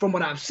from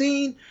what I've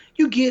seen,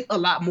 you get a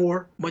lot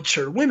more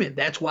mature women.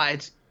 That's why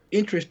it's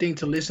interesting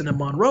to listen to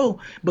Monroe,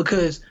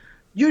 because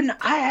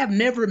I have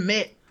never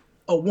met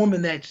a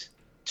woman that's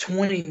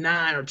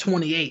 29 or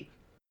 28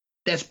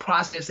 that's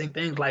processing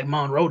things like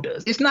Monroe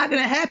does. It's not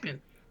going to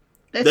happen.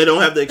 They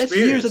don't have the experience.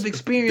 That's years of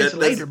experience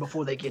later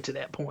before they get to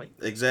that point.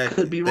 Exactly.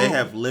 Could be wrong. They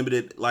have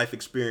limited life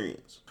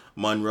experience.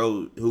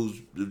 Monroe,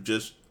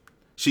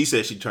 she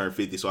said she turned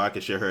 50, so I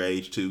can share her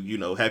age too.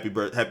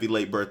 Happy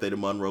late birthday to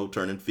Monroe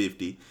turning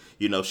 50.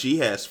 She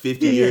has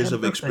 50 years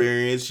of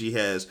experience.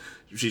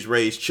 She's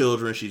raised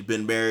children. She's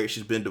been married.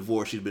 She's been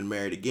divorced. She's been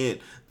married again.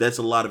 That's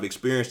a lot of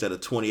experience that a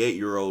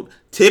 28-year-old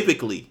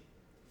typically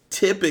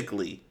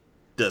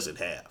doesn't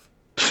have.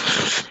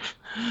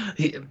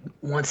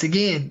 Once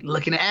again,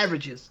 looking at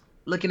averages,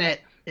 looking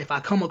at if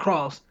I come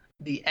across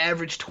the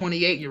average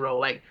 28-year-old,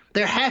 like,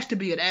 there has to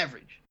be an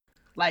average.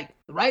 Like,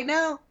 right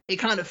now, it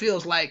kind of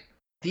feels like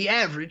the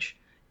average,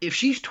 if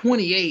she's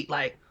 28,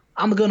 like,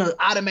 I'm going to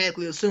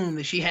automatically assume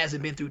that she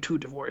hasn't been through 2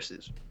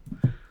 divorces.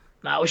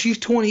 Now, if she's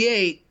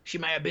 28, she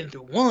might have been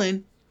through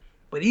 1,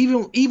 but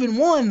even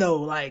 1,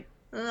 though, like,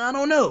 I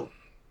don't know.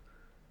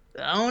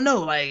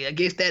 Like, I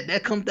guess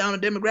that comes down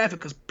to demographic,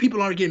 because people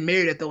aren't getting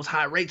married at those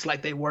high rates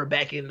like they were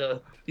back in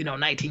the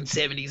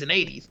 1970s and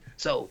 80s.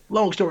 So,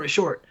 long story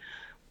short,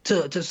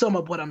 to sum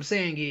up what I'm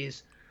saying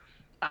is,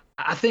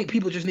 I think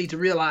people just need to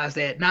realize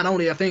that not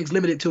only are things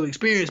limited to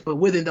experience, but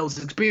within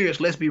those experience,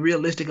 let's be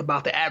realistic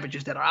about the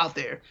averages that are out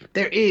there.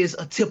 There is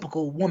a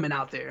typical woman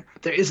out there.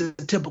 There is a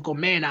typical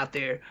man out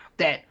there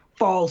that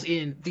falls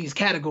in these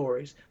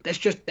categories. That's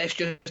just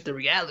the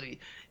reality,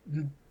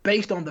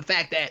 based on the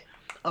fact that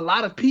a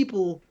lot of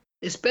people,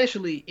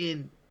 especially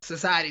in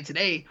society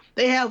today,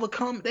 they have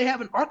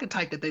an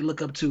archetype that they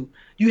look up to.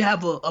 You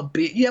have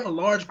a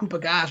large group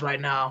of guys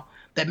right now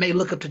that may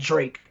look up to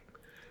Drake.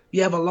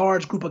 You have a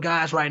large group of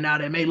guys right now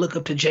that may look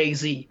up to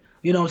Jay-Z.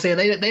 You know what I'm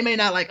saying? They may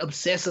not like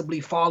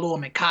obsessively follow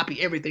him and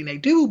copy everything they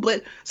do,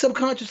 but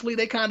subconsciously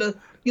they kind of,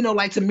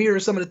 like to mirror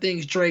some of the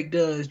things Drake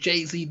does,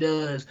 Jay-Z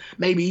does,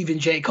 maybe even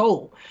J.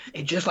 Cole.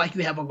 And just like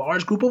you have a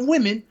large group of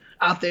women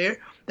out there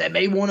that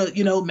may want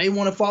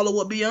to follow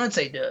what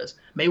Beyonce does,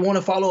 may want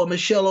to follow what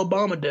Michelle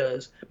Obama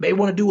does, may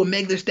want to do what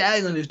Meg Thee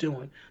Stallion is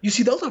doing. You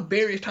see, those are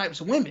various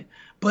types of women,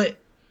 but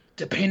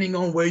depending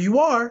on where you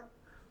are,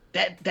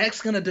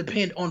 that's going to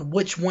depend on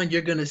which one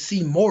you're going to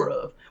see more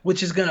of,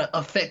 which is going to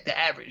affect the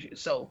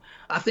averages. So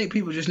I think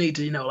people just need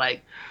to,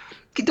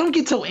 don't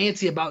get so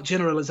antsy about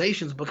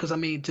generalizations, because, I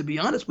mean, to be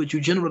honest with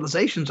you,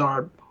 generalizations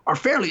are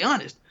fairly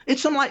honest.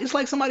 It's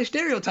like somebody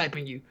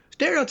stereotyping you.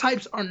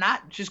 Stereotypes are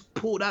not just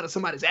pulled out of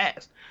somebody's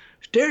ass.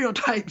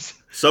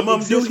 Stereotypes some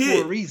of them do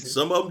hit. For a reason.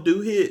 Some of them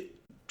do hit.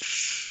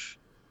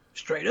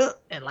 Straight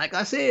up. And like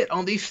I said,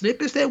 on these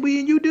snippets that we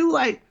and you do,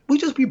 like, we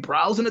just be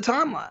browsing the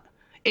timeline.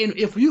 And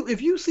if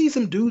you see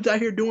some dudes out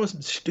here doing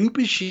some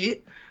stupid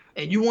shit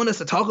and you want us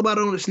to talk about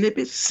it on the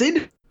snippets, send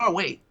it our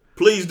way.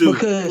 Please do.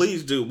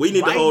 Please do. We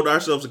need to hold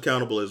ourselves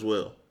accountable as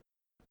well.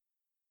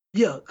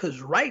 Yeah,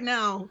 because right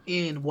now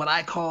in what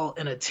I call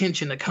an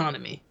attention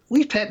economy,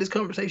 we've had this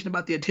conversation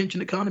about the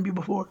attention economy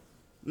before.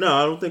 No,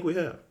 I don't think we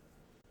have.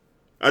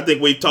 I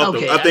think we've talked.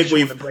 Okay, I think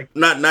we've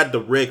not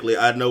directly.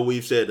 I know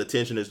we've said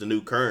attention is the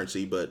new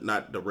currency, but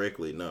not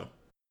directly. No.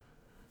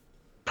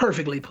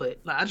 Perfectly put.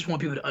 I just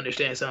want people to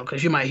understand something,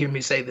 because you might hear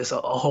me say this a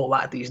whole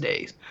lot these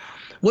days.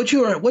 What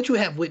you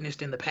have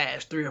witnessed in the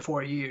past 3 or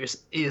 4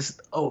 years is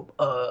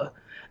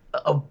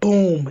a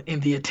boom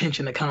in the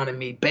attention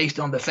economy, based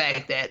on the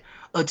fact that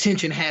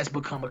attention has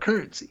become a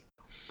currency.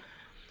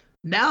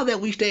 Now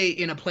that we stay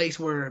in a place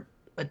where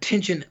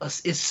attention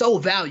is so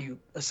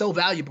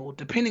valuable,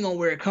 depending on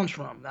where it comes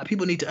from. Now,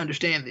 people need to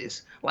understand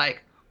this.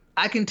 Like,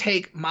 I can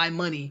take my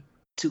money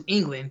to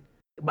England,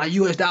 my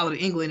US dollar to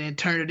England, and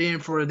turn it in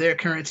for their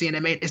currency, and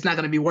it's not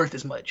going to be worth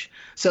as much.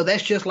 So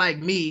that's just like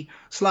me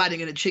sliding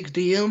in a chick's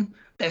DM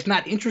that's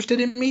not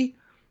interested in me.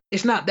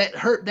 It's not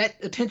that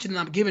attention that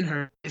I'm giving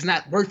her is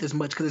not worth as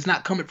much, because it's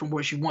not coming from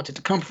where she wants it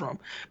to come from.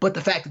 But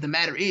the fact of the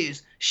matter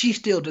is, she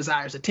still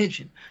desires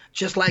attention,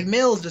 just like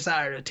males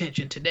desire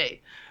attention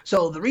today.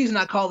 So the reason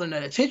I call it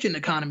an attention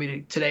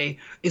economy today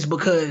is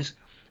because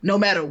no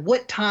matter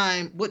what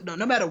type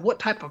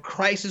of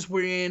crisis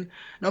we're in,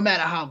 no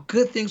matter how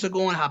good things are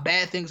going, how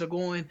bad things are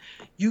going,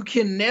 you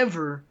can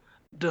never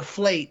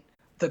deflate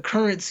the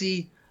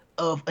currency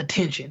of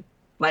attention.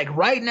 Like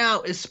right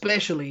now,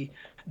 especially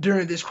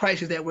during this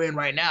crisis that we're in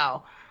right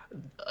now,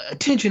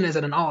 attention is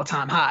at an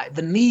all-time high.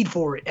 The need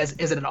for it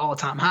is at an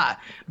all-time high,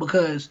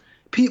 because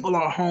people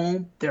are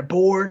home, they're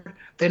bored,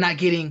 they're not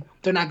getting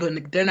to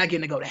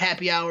go to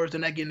happy hours,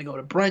 they're not getting to go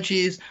to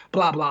brunches,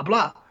 blah blah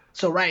blah.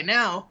 So right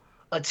now,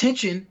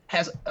 attention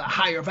has a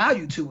higher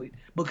value to it,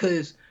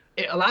 because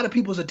a lot of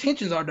people's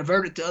attentions are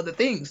diverted to other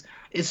things.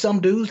 It's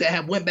some dudes that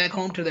have went back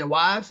home to their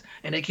wives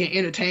and they can't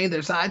entertain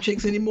their side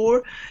chicks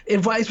anymore,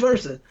 and vice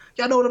versa.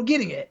 Y'all know what I'm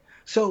getting at.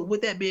 So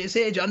with that being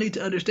said, y'all need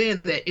to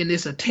understand that in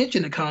this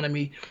attention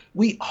economy,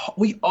 we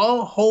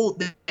all hold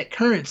that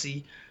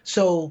currency.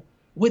 So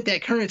with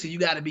that currency, you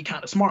got to be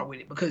kind of smart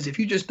with it, because if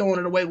you're just throwing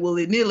it away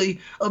willy-nilly,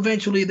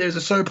 eventually there's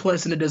a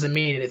surplus and it doesn't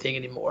mean anything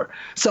anymore.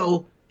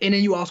 So, and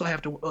then you also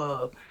have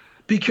to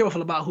be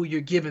careful about who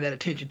you're giving that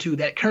attention to,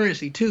 that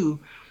currency to,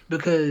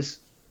 because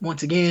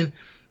once again,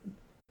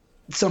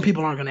 some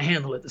people aren't going to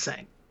handle it the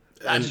same.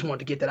 I just wanted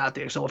to get that out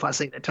there. So if I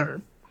say that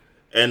term.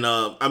 And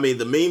I mean,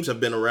 the memes have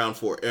been around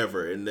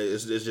forever, and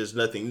it's just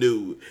nothing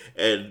new.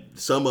 And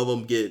some of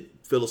them get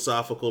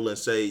philosophical and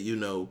say,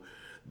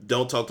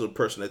 don't talk to the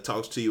person that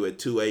talks to you at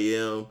 2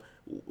 a.m.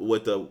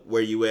 with the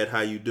where you at,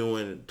 how you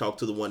doing, and talk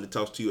to the one that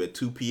talks to you at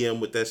 2 p.m.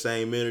 with that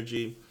same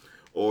energy.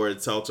 Or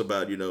it talks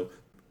about,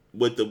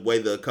 with the way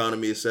the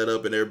economy is set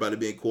up and everybody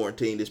being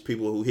quarantined, there's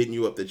people who hitting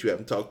you up that you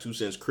haven't talked to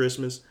since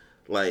Christmas.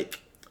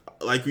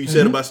 Like you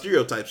said about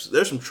stereotypes,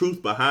 there's some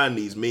truth behind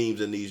these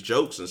memes and these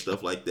jokes and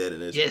stuff like that.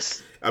 And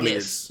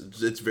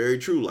it's very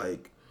true.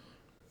 Like,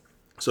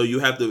 so you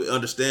have to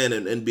understand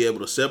and be able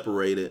to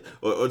separate it,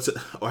 or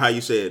how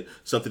you said,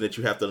 something that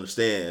you have to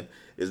understand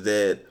is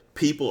that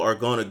people are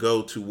going to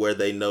go to where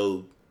they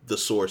know the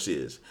source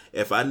is.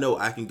 If I know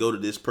I can go to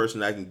this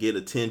person, I can get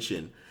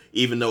attention,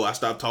 even though I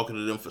stopped talking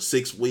to them for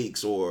 6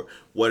 weeks or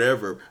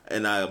whatever,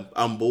 and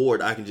I'm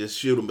bored, I can just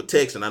shoot them a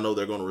text and I know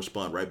they're going to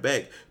respond right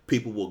back.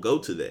 People will go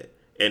to that.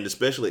 And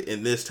especially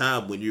in this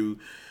time when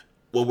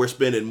we're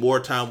spending more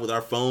time with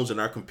our phones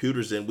and our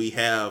computers than we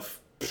have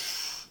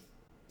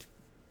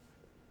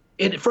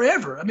in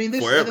forever. I mean,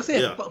 forever, like I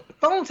said,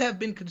 phones have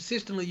been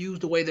consistently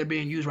used the way they're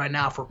being used right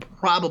now for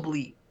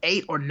probably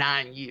 8 or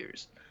 9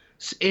 years.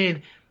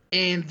 And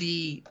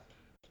the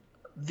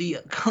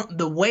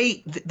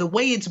way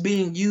it's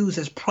being used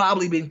has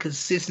probably been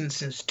consistent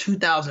since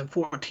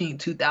 2014,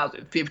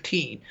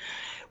 2015.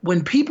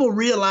 When people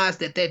realized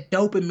that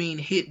dopamine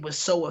hit was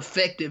so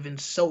effective and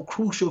so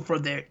crucial for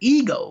their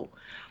ego,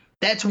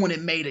 that's when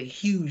it made a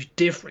huge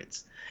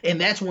difference. And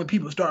that's when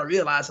people start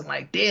realizing,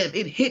 like, damn,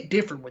 it hit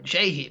different when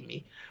Jay hit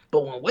me.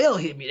 But when Well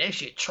hit me, that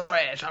shit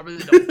trash. I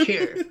really don't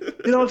care.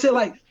 You know what I'm saying?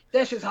 Like,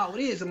 that's just how it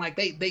is. And like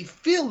they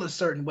feel a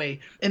certain way,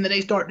 and then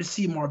they start to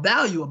see more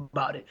value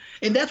about it.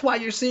 And that's why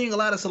you're seeing a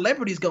lot of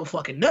celebrities go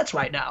fucking nuts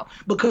right now.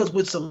 Because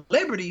with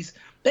celebrities,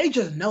 they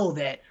just know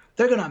that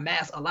they're gonna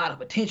amass a lot of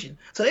attention.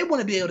 So they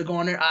want to be able to go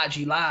on their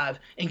IG live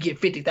and get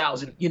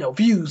 50,000,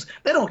 views.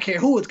 They don't care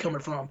who it's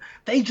coming from.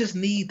 They just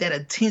need that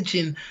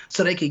attention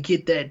so they can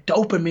get that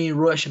dopamine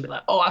rush and be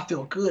like, oh, I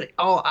feel good.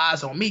 All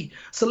eyes on me.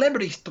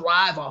 Celebrities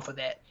thrive off of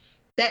that.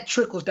 That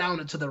trickles down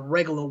into the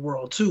regular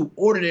world too.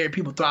 Ordinary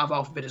people thrive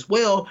off of it as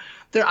well.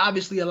 They're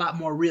obviously a lot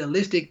more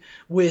realistic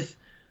with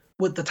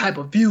the type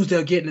of views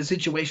they'll get in a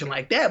situation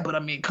like that. But I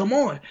mean, come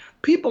on,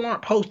 people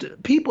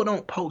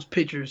don't post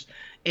pictures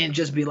and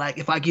just be like,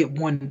 if I get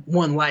one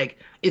like,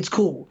 it's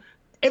cool.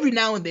 Every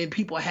now and then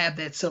people have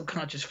that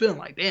subconscious feeling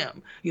like,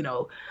 damn,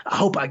 I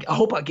hope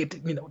I get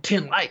to,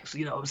 10 likes,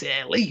 what I'm saying,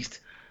 at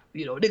least.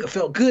 Nigga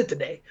felt good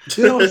today.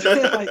 You know what I'm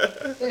saying? Like,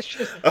 that's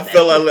just I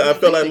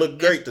felt I looked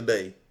great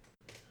today.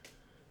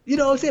 You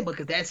know what I'm saying?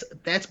 Because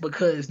that's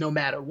because no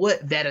matter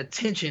what, that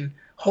attention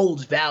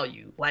holds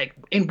value. Like,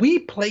 and we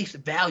place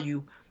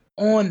value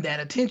on that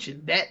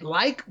attention. That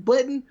like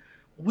button,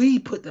 we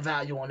put the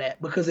value on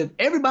that. Because if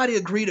everybody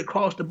agreed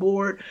across the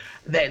board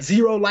that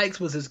 0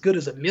 likes was as good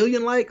as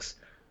 1,000,000 likes,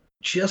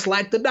 just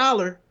like the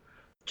dollar,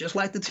 just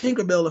like the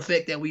Tinkerbell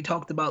effect that we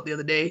talked about the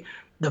other day,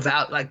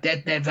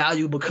 that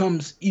value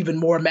becomes even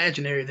more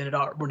imaginary than it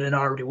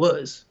already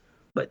was.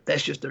 But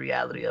that's just the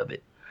reality of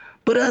it.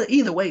 But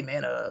either way,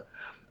 man,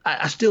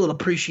 I still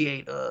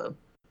appreciate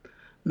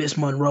Miss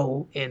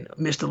Monroe and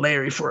Mr.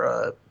 Larry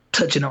for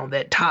touching on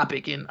that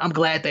topic, and I'm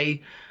glad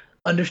they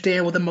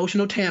understand what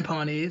emotional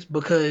tampon is,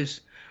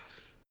 because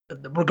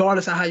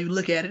regardless of how you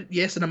look at it,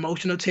 yes, an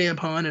emotional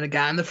tampon and a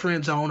guy in the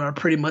friend zone are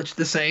pretty much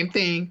the same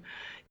thing.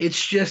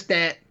 It's just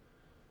that,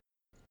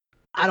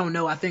 I don't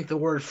know, I think the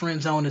word friend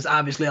zone is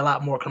obviously a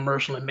lot more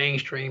commercial and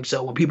mainstream.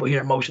 So when people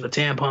hear emotional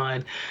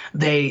tampon,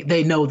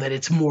 they know that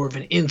it's more of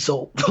an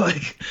insult.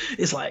 Like,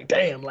 it's like,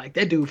 damn, like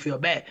that dude feel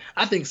bad.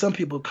 I think some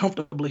people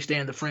comfortably stay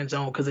in the friend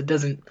zone because it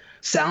doesn't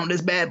sound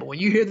as bad. But when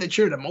you hear that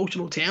you're an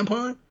emotional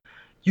tampon,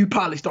 you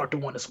probably start to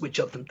want to switch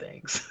up some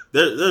things.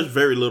 There's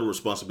very little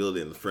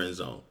responsibility in the friend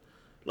zone.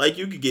 Like,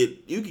 you could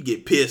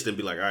get pissed and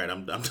be like, all right,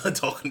 I'm done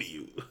talking to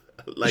you.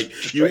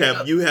 Like, you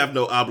have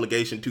no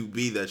obligation to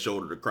be that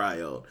shoulder to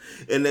cry on,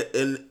 and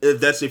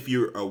that's if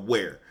you're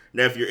aware.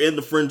 Now, if you're in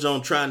the friend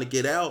zone trying to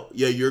get out,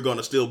 yeah, you're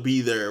gonna still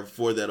be there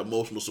for that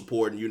emotional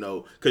support, and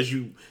because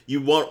you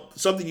want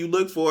something you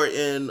look for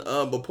in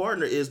a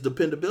partner is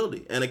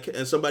dependability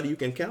and somebody you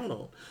can count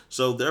on.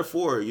 So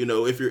therefore,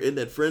 if you're in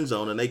that friend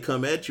zone and they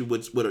come at you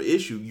with an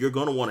issue, you're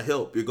gonna want to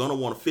help. You're gonna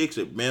want to fix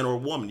it, man or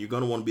woman. You're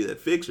gonna want to be that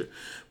fixer.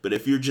 But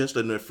if you're just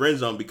in the friend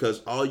zone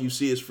because all you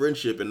see is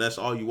friendship and that's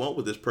all you want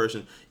with this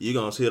person, you're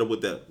gonna hit them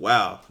with that.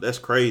 Wow, that's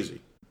crazy.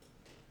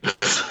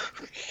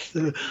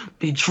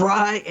 Be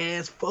dry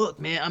as fuck,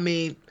 man. I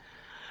mean,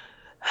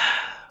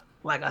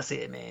 like I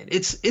said, man,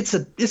 it's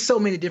so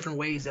many different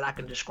ways that I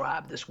can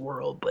describe this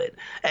world. But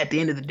at the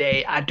end of the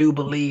day, I do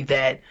believe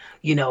that,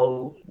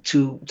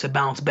 to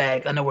bounce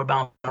back, I know we're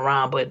bouncing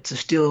around, but to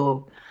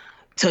still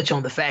touch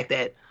on the fact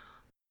that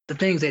the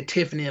things that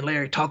Tiffany and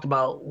Larry talked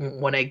about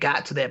when they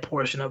got to that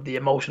portion of the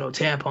emotional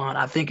tampon,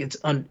 I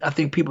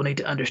think people need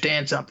to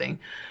understand something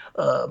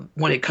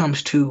when it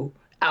comes to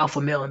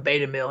alpha male and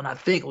beta male. And I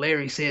think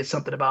Larry said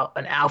something about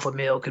an alpha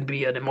male could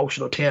be an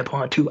emotional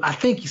tampon too. I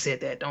think he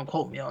said that. Don't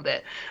quote me on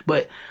that.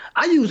 But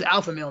I use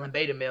alpha male and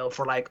beta male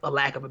for like a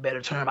lack of a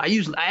better term. I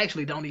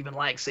actually don't even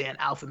like saying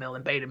alpha male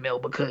and beta male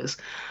because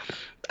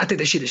I think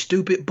that shit is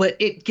stupid, but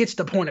it gets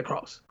the point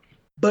across.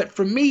 But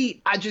for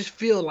me, I just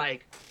feel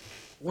like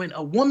when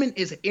a woman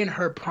is in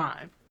her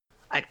prime,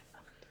 like,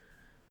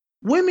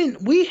 women,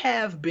 we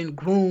have been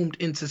groomed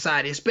in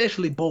society,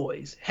 especially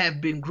boys,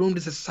 have been groomed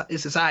in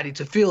society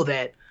to feel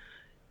that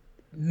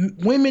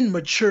women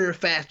mature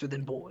faster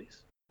than boys.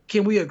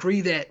 Can we agree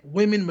that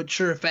women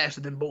mature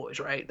faster than boys,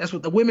 right? That's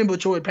what the women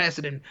mature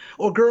faster than,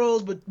 or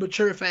girls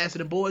mature faster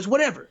than boys,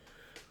 whatever.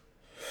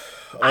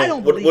 I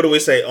don't believe. What do we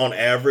say on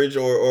average,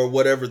 or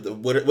whatever?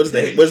 What's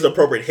the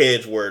appropriate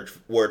hedge word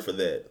for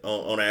that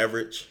on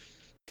average?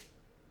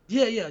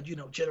 Yeah,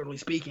 generally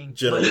speaking.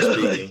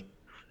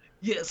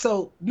 Yeah,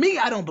 so me,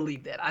 I don't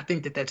believe that. I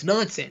think that that's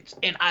nonsense.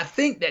 And I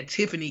think that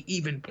Tiffany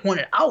even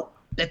pointed out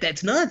that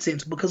that's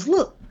nonsense because,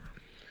 look,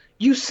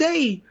 you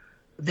say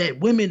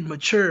that women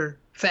mature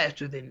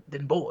faster than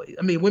boys.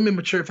 I mean, women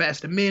mature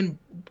faster than men,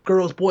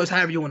 girls, boys,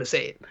 however you want to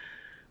say it.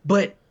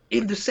 But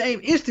in the same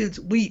instance,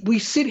 we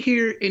sit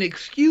here and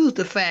excuse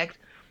the fact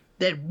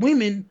that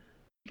women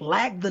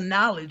lack the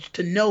knowledge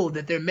to know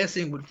that they're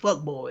messing with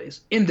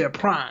fuckboys in their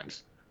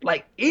primes.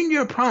 Like, in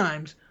your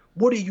primes,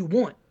 what do you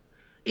want?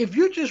 If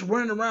you're just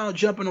running around,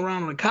 jumping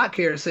around on a cock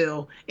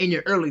carousel in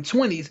your early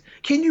 20s,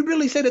 can you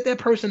really say that that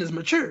person is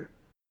mature?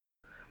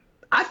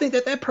 I think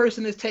that that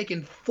person is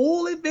taking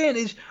full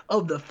advantage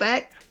of the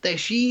fact that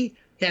she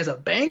has a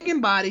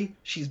banging body,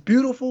 she's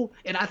beautiful,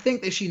 and I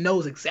think that she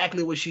knows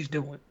exactly what she's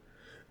doing.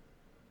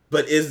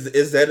 But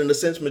is that in a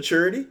sense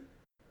maturity?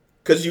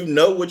 because you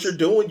know what you're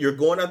doing. You're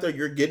going out there.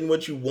 You're getting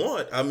what you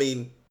want. I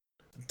mean,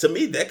 to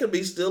me, that could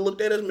be still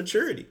looked at as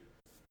maturity.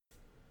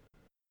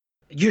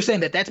 You're saying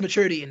that that's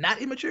maturity and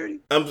not immaturity?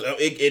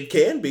 It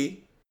can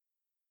be.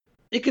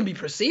 It can be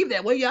perceived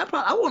that way. Yeah,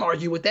 I won't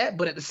argue with that.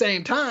 But at the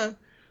same time,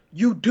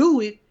 you do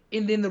it,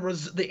 and then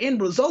the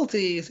end result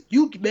is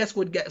you mess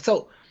with guys.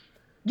 So,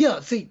 yeah,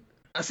 see,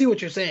 I see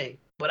what you're saying.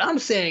 But I'm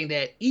saying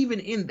that even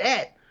in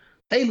that,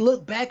 they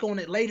look back on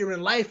it later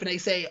in life and they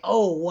say,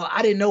 oh, well,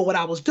 I didn't know what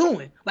I was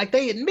doing. Like,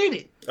 they admit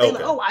it. They're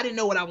like, oh, I didn't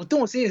know what I was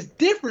doing. See, it's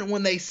different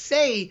when they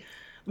say,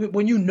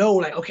 when you know,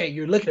 like, okay,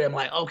 you're looking at them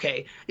like,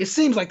 okay, it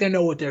seems like they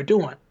know what they're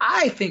doing.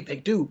 I think they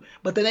do.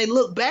 But then they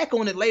look back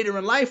on it later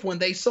in life when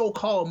they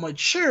so-called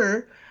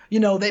mature,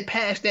 they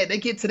pass that. They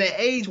get to that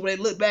age where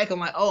they look back and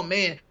like, oh,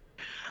 man,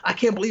 I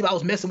can't believe I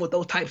was messing with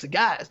those types of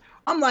guys.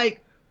 I'm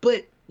like,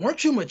 but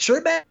weren't you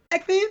mature back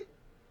then?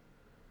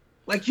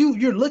 Like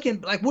you're looking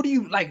like, what do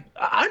you like?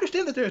 I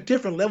understand that there's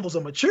different levels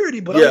of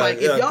maturity, but I'm like,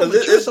 if y'all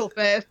mature so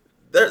fast.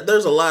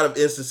 There's a lot of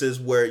instances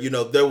where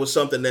there was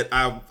something that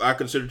I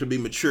considered to be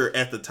mature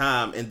at the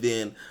time, and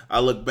then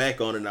I look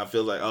back on it and I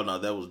feel like, oh no,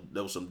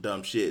 that was some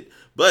dumb shit.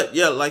 But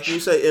yeah, like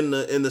you say, in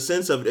the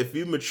sense of, if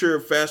you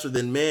mature faster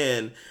than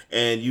man,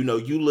 and you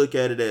look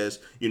at it as,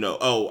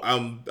 oh,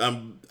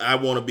 I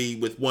want to be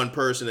with one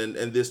person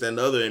and this, that, and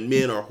the other, and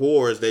men are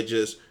whores that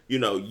just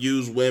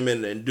use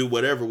women and do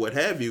whatever, what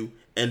have you,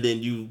 and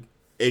then you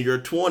in your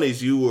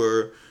 20s you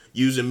were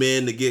using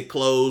men to get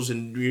clothes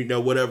and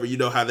whatever,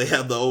 how they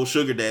have the old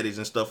sugar daddies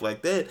and stuff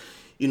like that.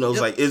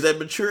 It's like, is that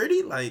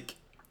maturity? Like,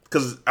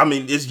 because I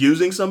mean, is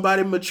using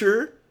somebody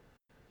mature?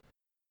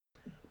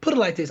 Put it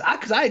like this,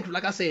 because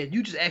like I said,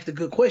 you just asked a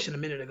good question a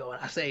minute ago,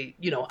 and I say,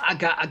 I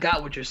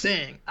got what you're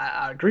saying.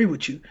 I agree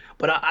with you,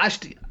 but I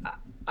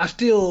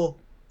still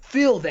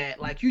feel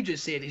that, like you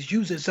just said, is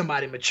using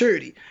somebody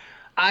maturity.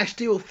 I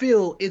still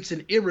feel it's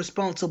an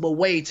irresponsible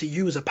way to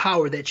use a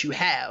power that you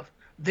have.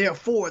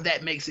 Therefore,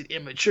 that makes it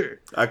immature.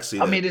 I can see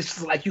that. I mean,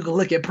 it's like you can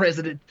look at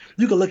President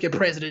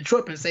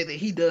Trump and say that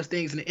he does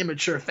things in an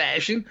immature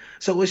fashion.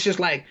 So it's just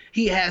like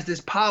he has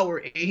this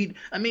power.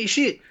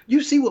 Shit.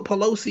 You see what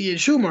Pelosi and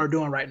Schumer are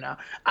doing right now.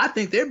 I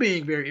think they're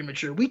being very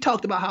immature. We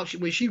talked about how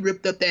when she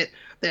ripped up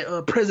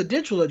that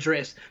presidential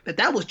address,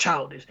 that was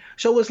childish.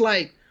 So it's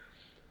like,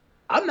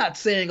 I'm not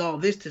saying all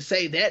this to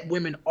say that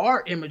women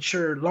are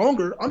immature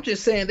longer. I'm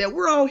just saying that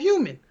we're all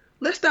human.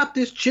 Let's stop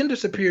this gender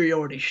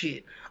superiority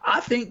shit.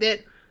 I think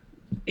that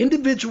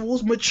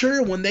individuals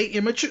mature when they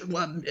immature.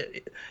 Well,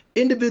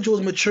 individuals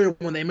mature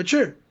when they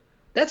mature.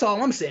 That's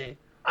all I'm saying.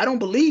 I don't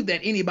believe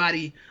that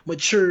anybody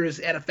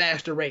matures at a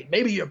faster rate.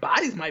 Maybe your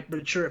bodies might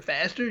mature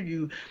faster.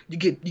 You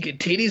get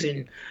titties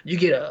and you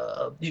get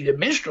a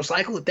menstrual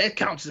cycle. If that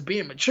counts as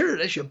being mature,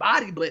 that's your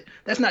body, but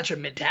that's not your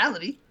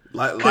mentality.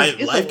 Life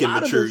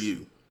can mature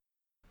you.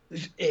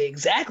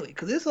 Exactly,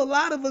 because there's a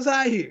lot of us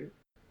out here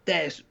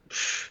that's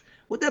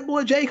what that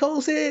boy J.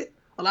 Cole said.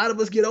 A lot of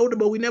us get older,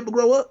 but we never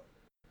grow up.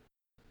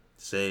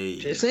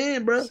 Just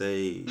saying, bro.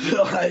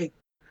 Like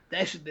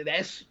that's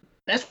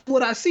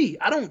what I see.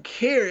 I don't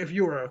care if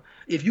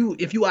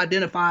you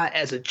identify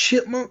as a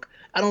chipmunk.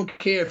 I don't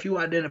care if you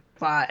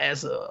identify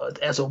as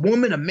a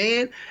woman, a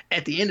man.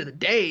 At the end of the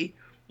day,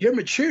 your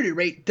maturity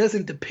rate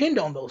doesn't depend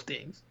on those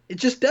things. It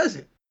just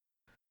doesn't.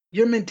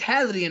 Your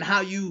mentality and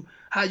how you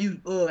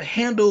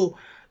handle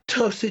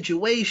tough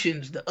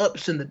situations, the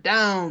ups and the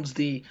downs,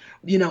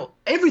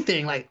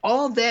 everything, like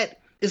all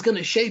that is going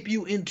to shape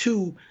you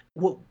into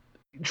what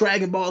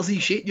Dragon Ball Z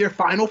shit, your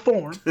final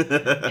form.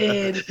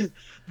 And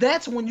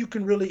that's when you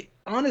can really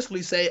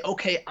honestly say,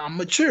 okay, I'm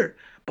mature.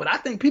 But I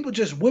think people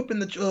just whipping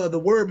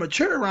the word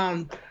mature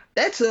around,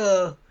 that's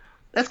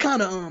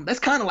kind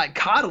of like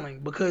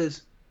coddling,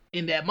 because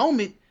in that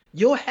moment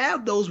you'll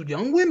have those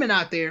young women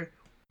out there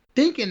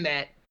thinking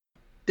that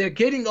they're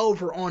getting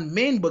over on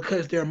men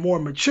because they're more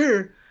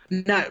mature,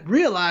 not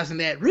realizing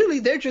that really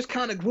they're just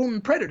kind of grooming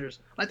predators.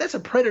 Like, that's a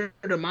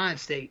predator mind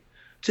state,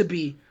 to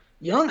be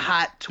young,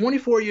 hot,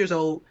 24 years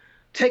old,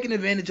 taking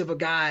advantage of a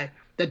guy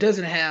that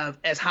doesn't have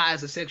as high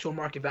as a sexual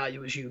market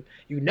value as you.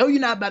 You know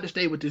you're not about to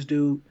stay with this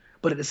dude,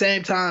 but at the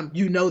same time,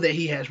 you know that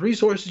he has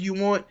resources you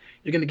want.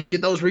 You're going to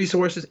get those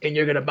resources and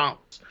you're going to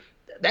bounce.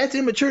 That's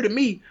immature to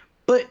me,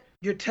 but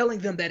you're telling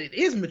them that it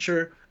is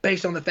mature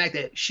based on the fact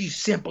that she's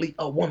simply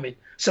a woman,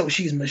 so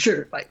she's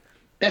mature. Like,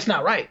 that's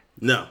not right.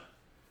 No.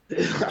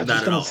 I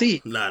just don't see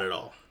it. Not at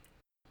all.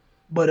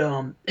 But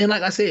and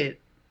like I said,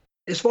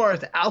 as far as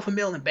the alpha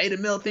male and beta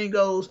male thing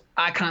goes,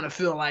 I kind of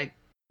feel like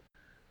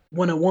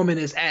when a woman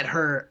is at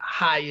her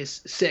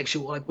highest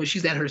sexual, like when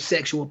she's at her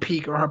sexual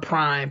peak or her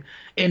prime,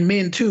 and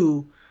men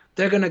too,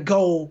 they're gonna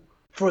go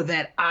for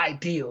that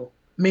ideal.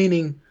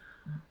 Meaning,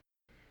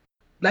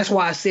 that's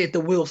why I said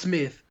the Will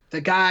Smith,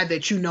 the guy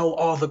that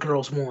all the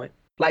girls want.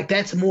 Like,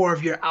 that's more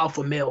of your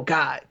alpha male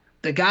guy.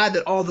 The guy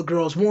that all the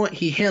girls want,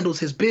 he handles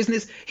his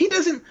business. He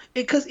doesn't,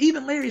 because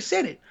even Larry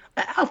said it,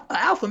 an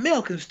alpha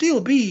male can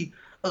still be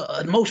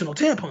an emotional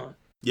tampon.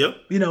 Yep.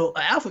 An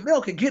alpha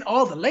male can get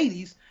all the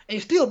ladies and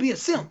still be a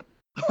simp.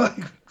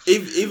 like,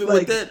 Even with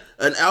like that,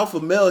 an alpha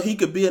male, he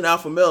could be an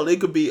alpha male.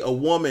 It could be a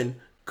woman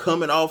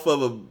coming off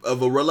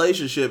of a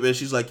relationship, and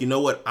she's like, you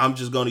know what? I'm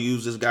just going to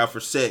use this guy for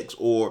sex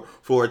or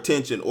for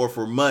attention or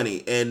for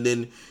money, and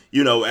then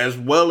as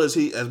well as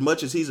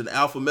much as he's an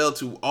alpha male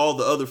to all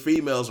the other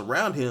females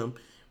around him,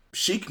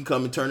 she can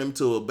come and turn him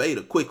into a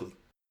beta quickly.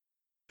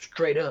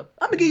 straight up.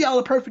 I'm gonna give y'all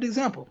a perfect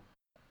example.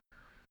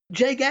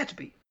 Jay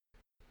Gatsby.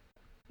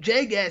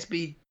 Jay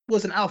Gatsby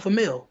was an alpha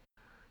male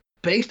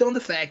based on the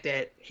fact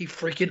that he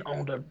freaking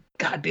owned a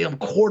goddamn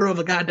quarter of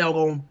a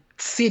goddamn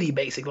city,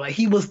 basically. Like,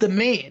 he was the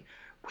man.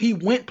 He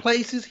went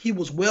places. He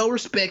was well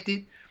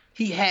respected.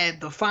 He had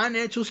the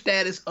financial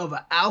status of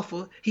an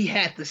alpha. He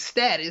had the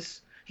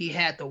status. He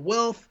had the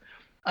wealth.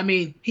 I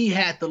mean, he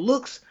had the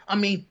looks. I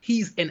mean,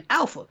 he's an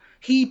alpha.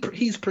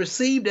 He's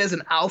perceived as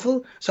an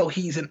alpha, so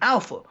he's an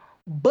alpha.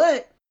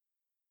 But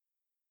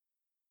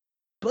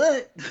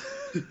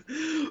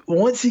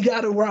once he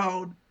got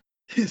around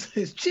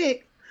his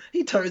chick,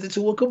 he turns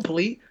into a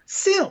complete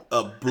simp.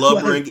 A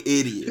blubbering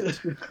idiot.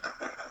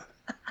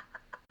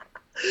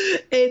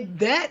 And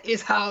that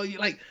is how you,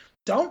 like,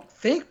 don't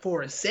think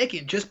for a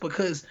second just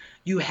because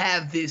you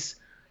have this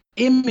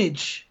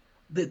image,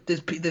 that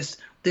this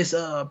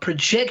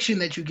projection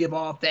that you give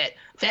off, that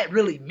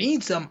really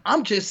means something.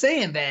 I'm just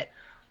saying that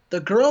the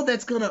girl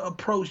that's gonna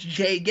approach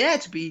Jay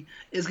Gatsby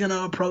is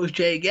gonna approach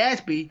Jay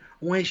Gatsby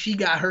when she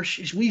got her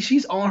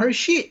she's on her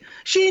shit.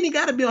 She ain't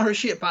got to be on her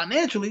shit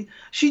financially.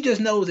 She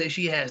just knows that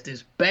she has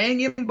this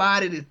banging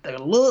body, the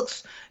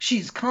looks.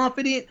 She's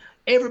confident.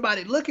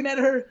 Everybody looking at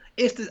her.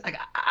 It's this, like,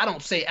 I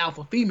don't say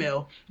alpha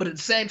female, but at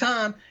the same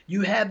time,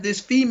 you have this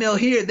female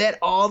here that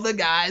all the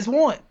guys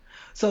want.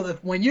 So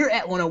that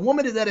when a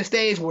woman is at a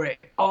stage where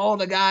all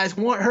the guys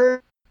want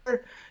her,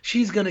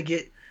 she's gonna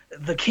get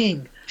the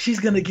king. She's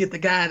gonna get the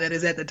guy that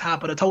is at the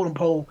top of the totem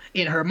pole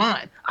in her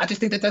mind. I just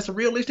think that that's a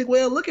realistic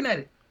way of looking at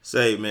it.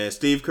 Say, man,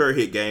 Steve Kerr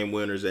hit game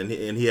winners, and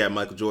he had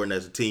Michael Jordan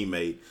as a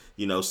teammate.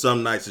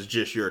 Some nights it's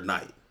just your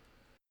night.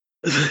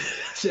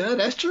 Yeah,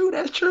 that's true.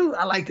 That's true.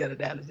 I like that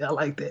analogy. I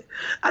like that.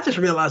 I just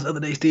realized the other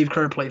day Steve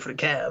Kerr played for the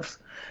Cavs.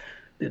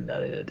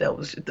 That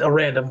was a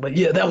random, but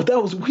yeah,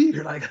 that was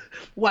weird. Like,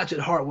 watching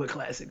Hardwood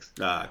Classics.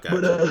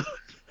 Gotcha.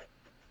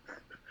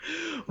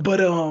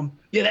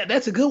 Yeah,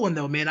 that's a good one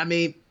though, man. I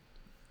mean,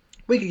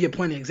 we could get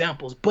plenty of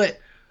examples, but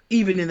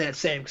even in that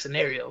same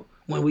scenario,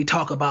 when we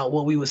talk about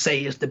what we would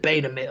say is the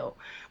beta male,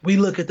 we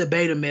look at the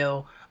beta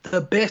male.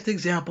 The best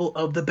example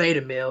of the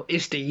beta male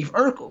is Steve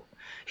Urkel.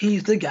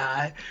 He's the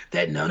guy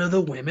that none of the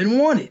women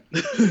wanted.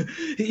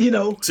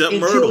 Except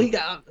Myrtle.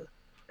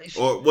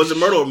 Or was it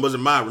Myrtle or was it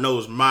Myra? No, it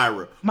was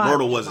Myra.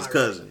 Myrtle was his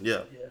cousin.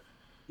 Yeah.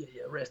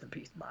 Rest in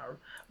peace, Myra.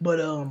 But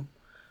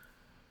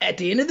at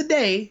the end of the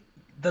day,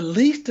 the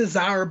least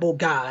desirable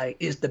guy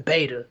is the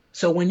beta.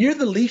 So when you're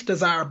the least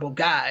desirable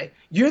guy,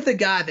 you're the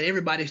guy that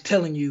everybody's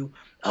telling you,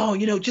 oh,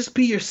 just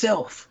be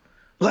yourself.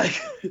 Like,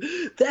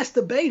 that's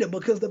the beta,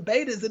 because the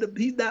beta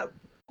he's not.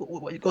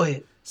 Go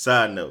ahead.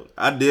 Side note,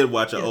 I did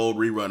watch an old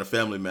rerun of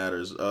Family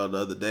Matters the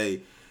other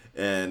day,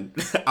 and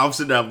I'm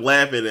sitting there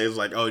laughing, and it's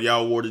like, oh,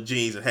 y'all wore the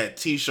jeans and had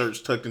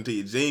T-shirts tucked into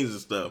your jeans and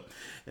stuff.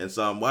 And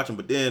so I'm watching,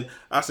 but then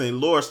I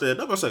seen Laura stand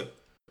up. I was like,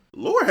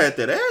 Laura had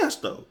that ass,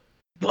 though.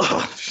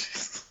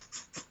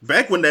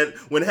 Back when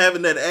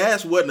having that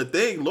ass wasn't a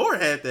thing, Laura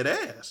had that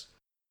ass.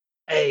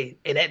 Hey,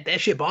 and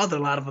that shit bothered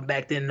a lot of them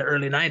back then in the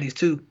early 90s,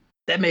 too.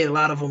 That made a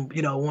lot of them,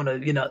 want to,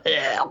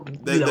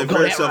 they're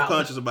very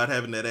self-conscious about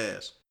having that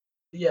ass.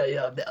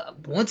 Yeah.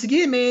 Once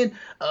again, man,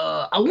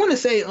 I want to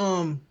say,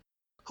 who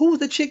was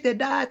the chick that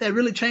died that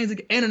really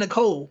changed Anna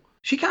Nicole?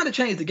 She kind of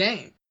changed the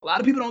game. A lot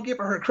of people don't give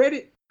her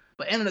credit,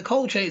 but Anna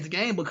Nicole changed the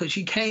game because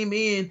she came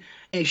in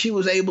and she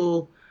was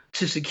able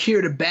to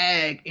secure the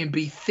bag and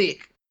be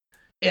thick.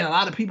 And a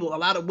lot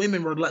of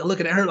women were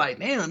looking at her like,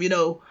 damn,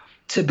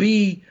 to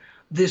be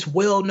this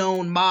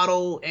well-known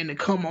model and to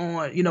come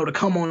on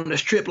the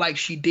strip like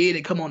she did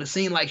and come on the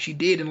scene like she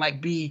did and like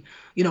be,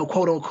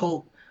 quote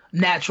unquote,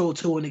 natural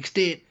to an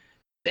extent.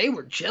 They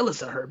were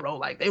jealous of her, bro.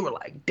 Like, they were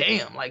like,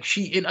 damn, like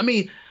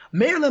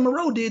Marilyn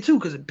Monroe did too,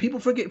 because people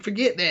forget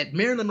that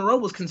Marilyn Monroe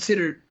was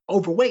considered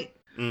overweight.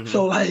 Mm-hmm.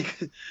 So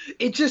like,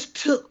 it just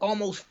took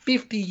almost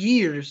 50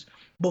 years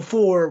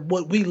before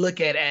what we look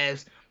at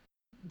as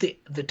the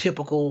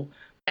typical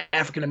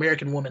African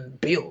American woman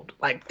build.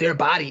 Like, their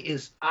body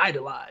is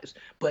idolized.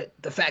 But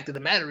the fact of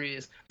the matter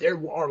is, there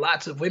are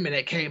lots of women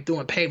that came through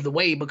and paved the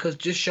way, because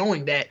just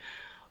showing that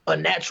a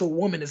natural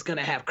woman is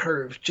gonna have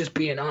curves, just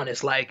being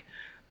honest. Like,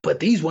 but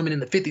these women in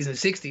the 50s and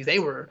 60s, they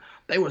were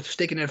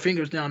sticking their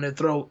fingers down their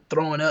throat,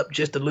 throwing up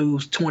just to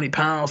lose 20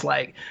 pounds.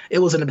 Like, it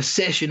was an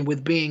obsession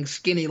with being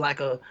skinny like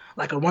a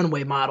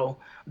runway model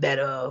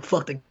that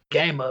fucked the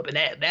game up. And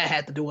that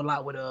had to do a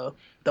lot with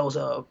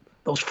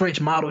those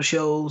French model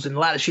shows and a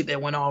lot of shit that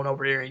went on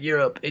over there in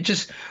Europe.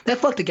 That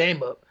fucked the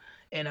game up.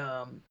 And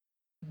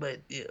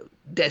but yeah,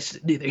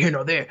 that's neither here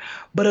nor there.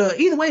 But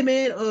either way,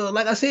 man,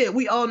 like I said,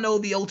 we all know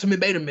the ultimate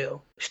beta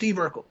male, Steve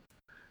Urkel.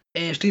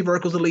 And Steve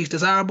Urkel's the least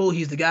desirable.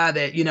 He's the guy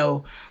that,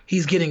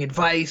 he's getting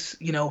advice,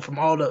 from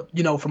all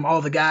the, from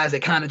all the guys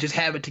that kind of just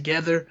have it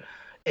together.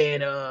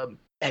 And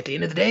at the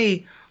end of the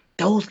day,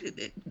 those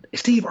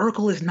Steve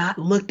Urkel is not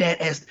looked at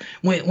as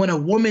when a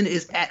woman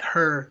is at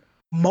her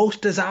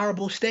most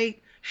desirable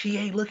state, she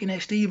ain't looking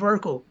at Steve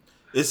Urkel.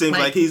 It seems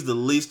like he's the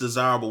least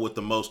desirable with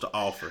the most to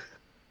offer.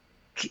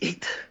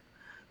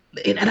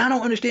 And I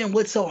don't understand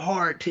what's so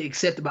hard to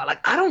accept about. Like,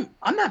 I'm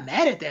not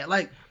mad at that.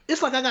 Like,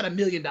 it's like I got $1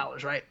 million,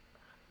 right?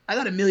 I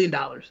got $1 million,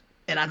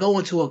 and I go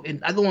into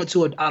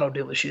an auto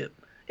dealership,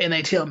 and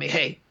they tell me,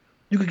 hey,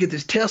 you could get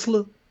this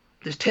Tesla.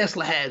 This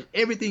Tesla has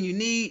everything you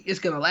need. It's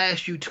gonna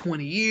last you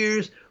 20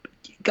 years.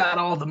 Got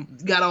all the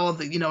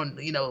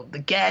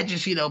the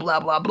gadgets, blah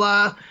blah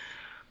blah.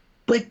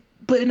 But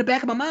in the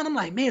back of my mind, I'm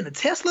like, man, the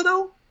Tesla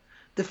though,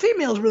 the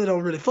females really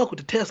don't really fuck with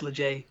the Tesla,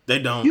 Jay. They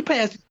don't. You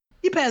pass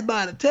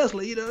by the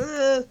Tesla,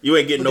 you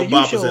ain't getting no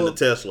boppers in the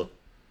Tesla.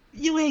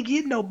 You ain't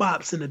getting no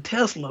bops in the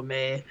Tesla,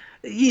 man.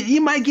 You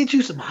might get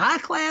you some high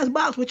class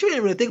bops, but you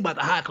ain't really think about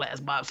the high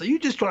class bops. So you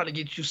just trying to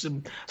get you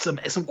some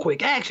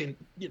quick action.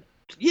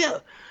 Yeah.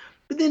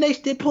 But then they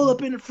pull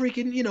up in a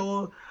freaking,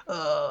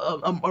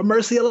 a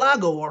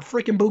Murcielago or a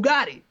freaking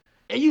Bugatti.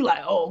 And you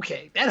like, oh,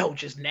 okay, that hoe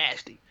just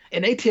nasty.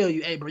 And they tell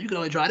you, hey, bro, you can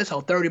only drive this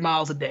hoe 30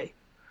 miles a day.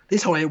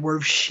 This hoe ain't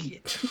worth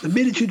shit. The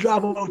minute you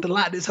drive off the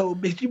lot, this whole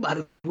bitch, you might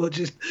as well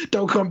just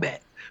don't come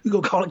back. We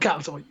gonna call the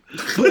cops on you.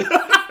 But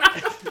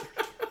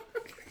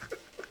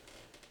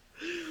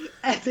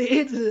at the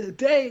end of the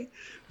day,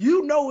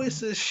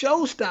 it's a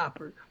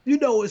showstopper.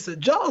 It's a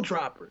jaw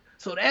dropper.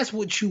 So that's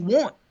what you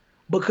want.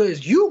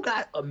 Because you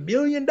got $1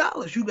 million.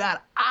 You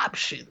got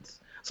options.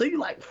 So you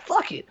like,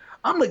 fuck it.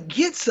 I'm going to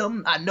get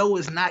something I know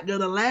is not going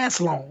to last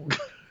long.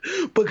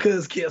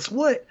 Because guess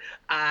what?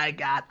 I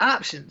got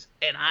options.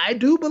 And I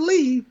do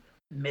believe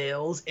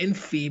males and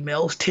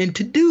females tend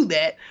to do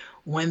that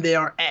when they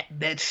are at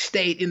that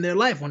state in their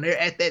life, when they're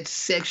at that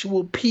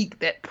sexual peak,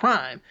 that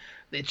prime.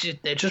 They're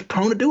just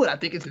prone to do it. I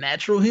think it's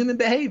natural human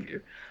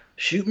behavior.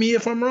 Shoot me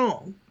if I'm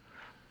wrong.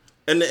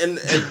 And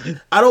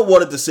I don't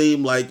want it to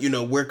seem like,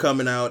 we're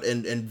coming out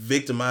and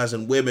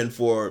victimizing women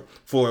for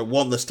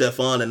wanting the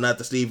Stefan and not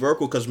the Steve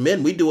Urkel, because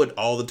men, we do it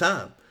all the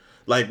time.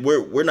 Like,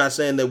 we're not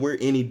saying that we're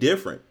any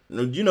different.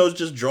 It's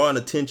just drawing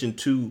attention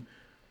to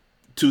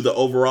the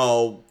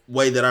overall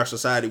way that our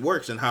society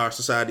works and how our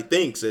society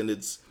thinks. And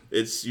it's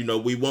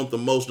we want the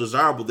most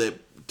desirable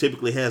that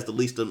typically has the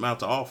least amount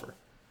to offer.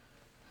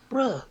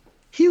 Bruh,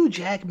 Hugh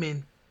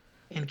Jackman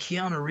and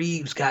Keanu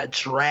Reeves got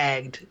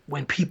dragged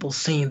when people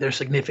seen their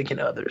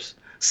significant others.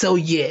 So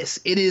yes,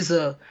 it is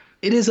a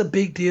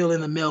big deal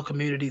in the male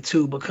community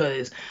too,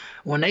 because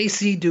when they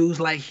see dudes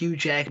like Hugh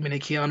Jackman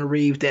and Keanu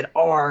Reeves that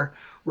are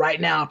right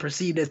now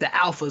perceived as the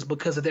alphas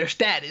because of their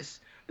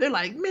status, they're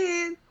like,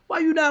 man, why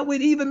you not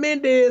with Eva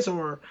Mendes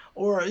or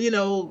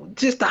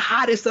just the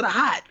hottest of the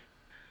hot?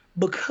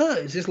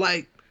 Because it's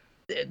like,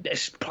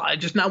 that's probably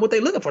just not what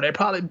they're looking for. They're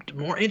probably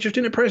more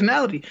interested in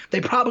personality.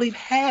 They probably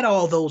had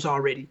all those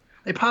already.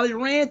 They probably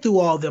ran through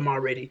all of them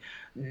already.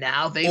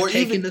 Now they've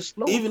taken the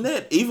slow.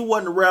 Eva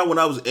wasn't around when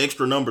I was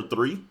extra number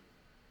 3.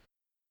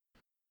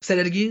 Say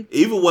that again?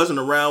 Eva wasn't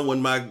around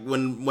when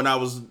I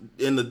was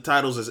in the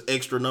titles as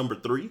extra number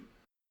 3.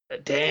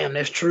 Damn,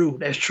 that's true.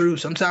 That's true.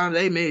 Sometimes,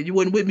 hey man, you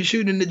wasn't with me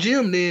shooting in the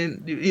gym,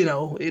 then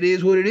it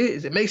is what it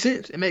is. It makes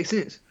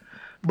sense.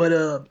 But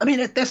I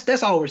mean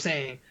that's all we're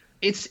saying.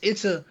 It's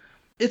a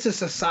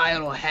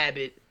societal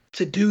habit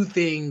to do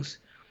things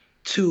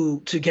to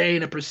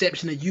gain a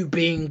perception of you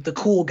being the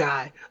cool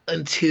guy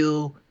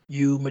until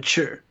you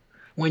mature.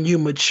 When you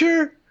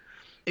mature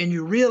and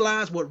you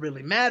realize what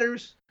really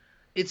matters,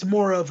 it's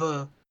more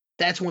of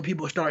that's when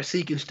people start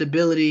seeking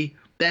stability.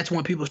 That's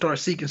when people start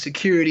seeking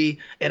security.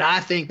 And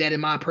I think that,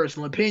 in my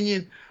personal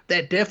opinion,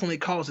 that definitely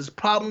causes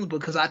problems,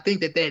 because I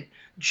think that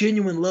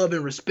genuine love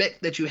and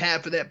respect that you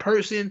have for that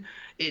person,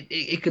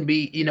 it can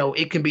be,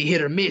 it can be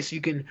hit or miss.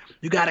 Sometimes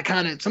you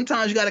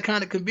gotta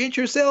kind of convince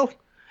yourself.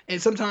 And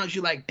sometimes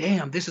you're like,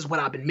 damn, this is what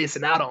I've been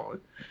missing out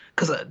on.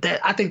 Because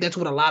I think that's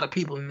what a lot of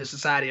people in this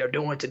society are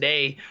doing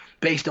today,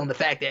 based on the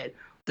fact that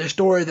the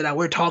story that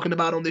we're talking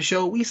about on the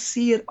show, we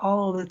see it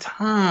all the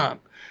time.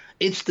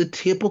 It's the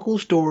typical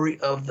story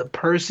of the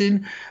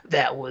person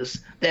that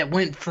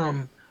went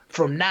from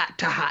not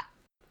to hot.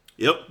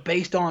 Yep.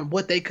 Based on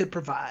what they could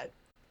provide.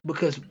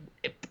 Because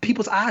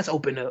people's eyes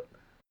open up.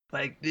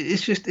 Like,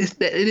 it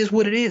is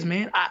what it is,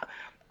 man.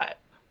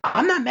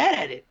 I'm not mad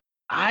at it.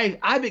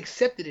 I've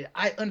accepted it.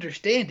 I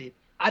understand it.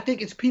 I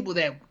think it's people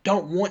that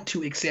don't want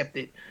to accept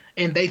it,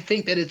 and they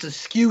think that it's a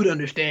skewed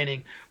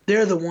understanding.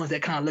 They're the ones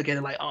that kind of look at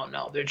it like, oh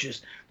no, they're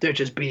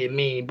just being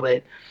mean.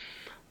 But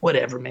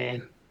whatever,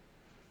 man.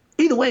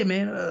 Either way,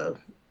 man,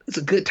 it's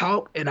a good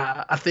talk, and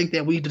I think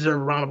that we deserve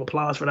a round of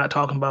applause for not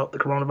talking about the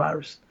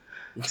coronavirus.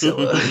 So,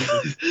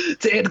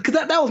 because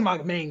that was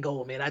my main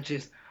goal, man. I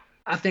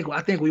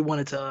think we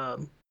wanted to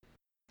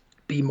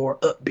be more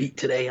upbeat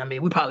today. I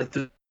mean, we probably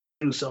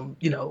threw some,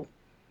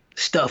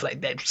 stuff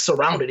like that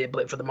surrounded it,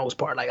 but for the most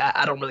part, like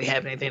I don't really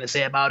have anything to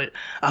say about it.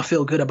 I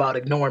feel good about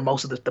ignoring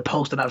most of the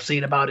posts that I've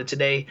seen about it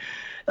today.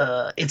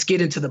 It's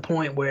getting to the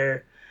point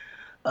where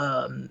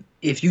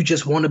if you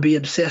just want to be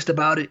obsessed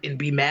about it and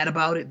be mad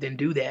about it, then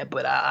do that.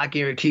 But I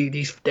guarantee you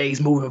these days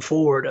moving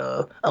forward,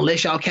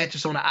 unless y'all catch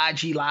us on the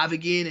IG live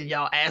again and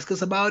y'all ask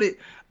us about it,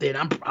 then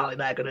I'm probably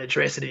not gonna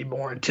address it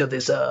anymore until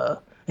these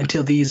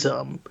until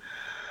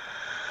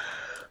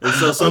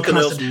something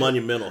else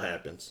monumental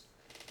happens.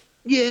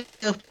 Yeah,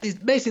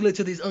 basically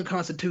till these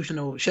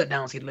unconstitutional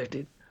shutdowns get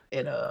lifted,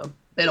 and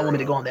they don't want me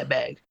to go on that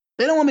bag.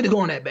 They don't want me to go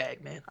on that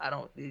bag, man. I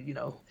don't,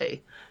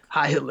 hey,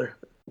 hi Hitler.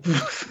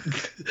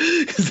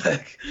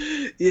 Like,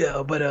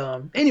 yeah, but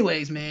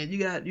anyways, man, you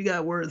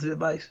got words of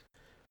advice?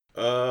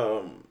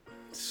 Man,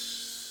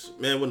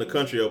 when the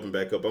country open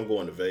back up, I'm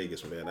going to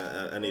Vegas, man.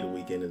 I need a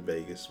weekend in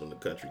Vegas when the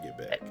country get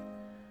back.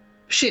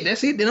 Shit,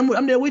 that's it. Then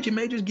I'm there with you,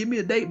 man. Just give me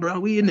a date, bro.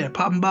 We in there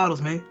popping bottles,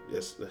 man.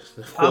 Yes.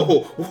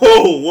 Whoa.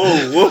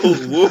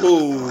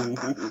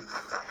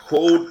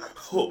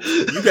 Hold.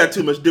 You got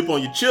too much dip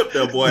on your chip,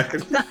 there, boy.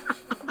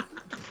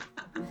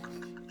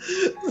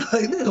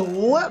 Like, nigga,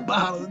 what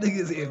bottles?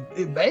 Niggas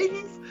in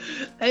Vegas?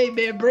 Hey,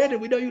 man, Brandon,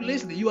 we know you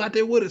listening. You out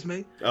there with us,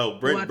 man. Oh,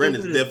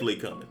 Brandon's definitely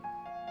coming.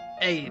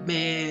 Hey,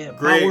 man,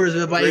 Greg, my words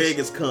of advice. Greg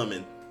is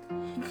coming.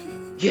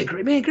 Yeah,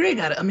 Greg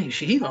got it. I mean,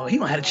 shit, he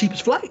gonna have the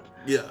cheapest flight.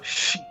 Yeah.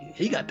 Shit,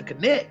 he got the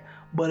connect.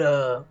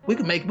 But we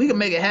can make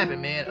it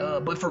happen,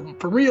 man. But for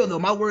real though,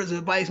 my words of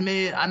advice,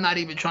 man, I'm not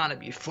even trying to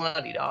be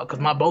funny, dog,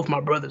 because both my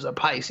brothers are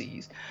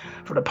Pisces.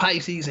 For the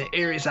Pisces and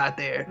Aries out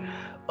there,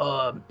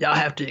 y'all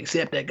have to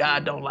accept that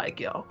God don't like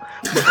y'all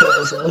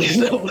because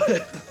you know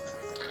what.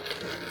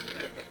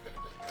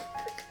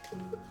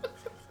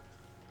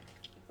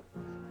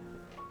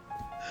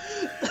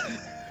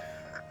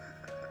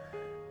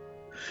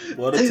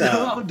 What a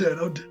time. I'm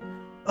done.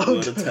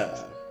 What a time.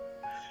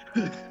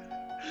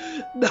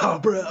 No,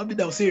 bro. I mean,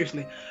 no,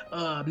 seriously.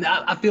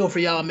 Now I feel for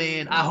y'all,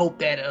 man. I hope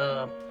that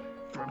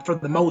for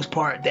the most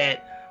part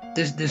that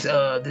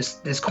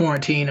this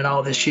quarantine and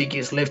all this shit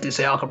gets lifted,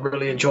 so y'all can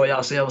really enjoy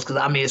yourselves. Because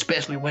I mean,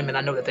 especially women,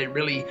 I know that they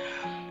really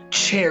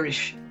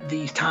cherish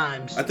these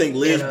times. I think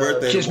Liz's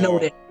birthday. Just tomorrow.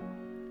 know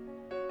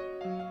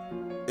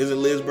that. Is it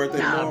Liz's birthday?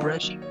 Nah, tomorrow? bro.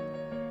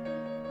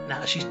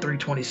 She's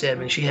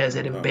 327. She has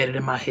that embedded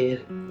in my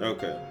head.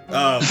 Okay.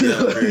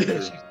 Very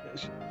true.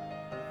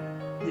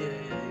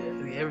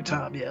 Yeah, every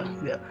time,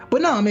 yeah.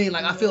 But no, I mean,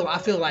 like, I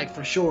feel like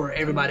for sure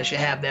everybody should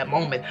have that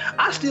moment.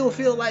 I still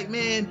feel like,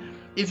 man,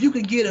 if you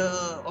could get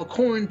a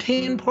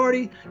quarantine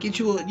party, get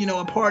you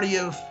a party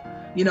of,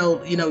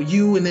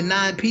 you and the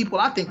 9 people,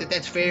 I think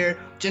that's fair.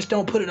 Just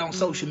don't put it on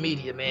social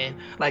media, man.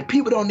 Like,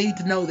 people don't need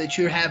to know that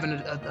you're having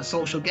a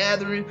social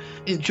gathering.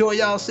 Enjoy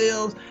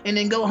yourselves and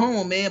then go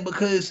home, man,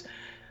 because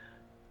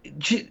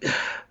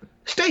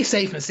stay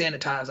safe and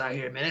sanitize out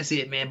here, man. That's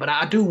it, man. But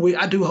I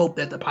do hope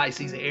that the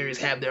Pisces and Aries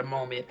have their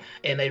moment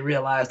and they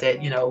realize that,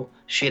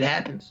 shit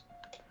happens.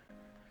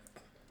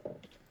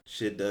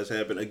 Shit does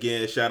happen.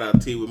 Again, shout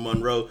out T with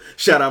Monroe.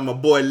 Shout out my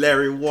boy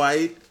Larry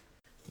White.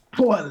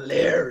 Boy,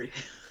 Larry.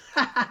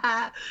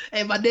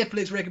 Hey, my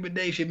Netflix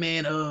recommendation,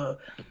 man,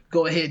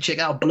 go ahead and check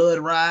out Blood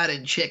Ride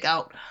and check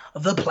out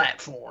The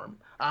Platform.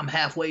 I'm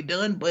halfway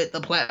done, but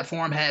The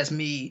Platform has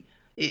me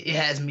It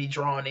has me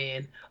drawn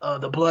in.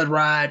 The Blood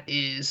Ride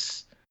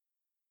is,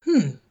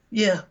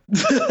 yeah,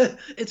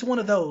 it's one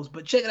of those.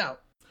 But check it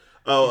out.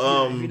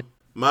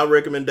 My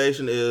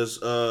recommendation is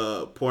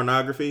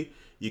pornography.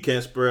 You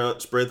can't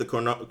spread the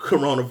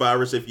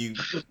coronavirus if you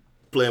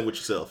playing with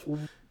yourself.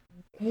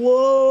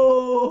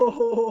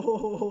 Whoa!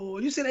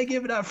 You said they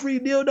giving out free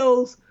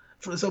dildos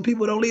so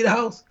people don't leave the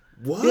house.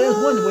 What? Yeah, there's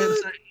one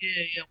website.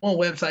 Yeah, one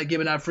website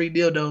giving out free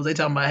dildos. They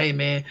talking about, hey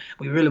man,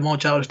 we really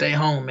want y'all to stay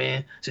home,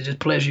 man. So just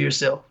pleasure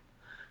yourself.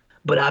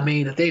 But I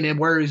mean, the thing that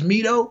worries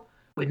me though,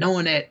 with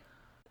knowing that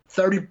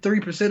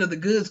 33% of the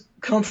goods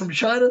come from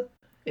China,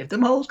 if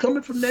them hoes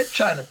coming from that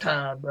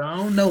Chinatown, bro, I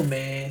don't know,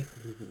 man.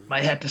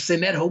 Might have to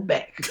send that hoe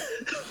back.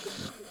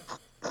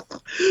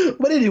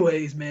 But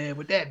anyways, man,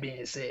 with that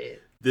being said,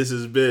 this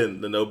has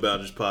been the No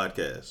Boundaries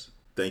Podcast.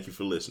 Thank you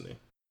for listening.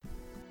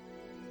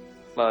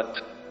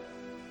 But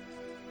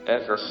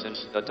ever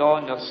since the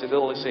dawn of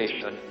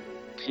civilization,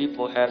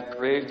 people have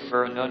craved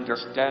for an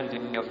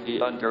understanding of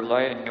the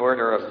underlying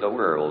order of the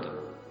world.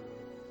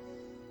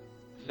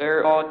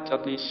 There ought to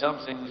be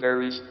something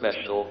very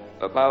special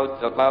about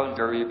the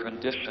boundary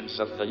conditions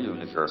of the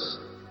universe.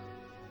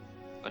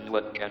 And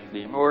what can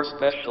be more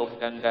special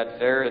than that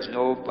there is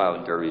no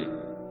boundary?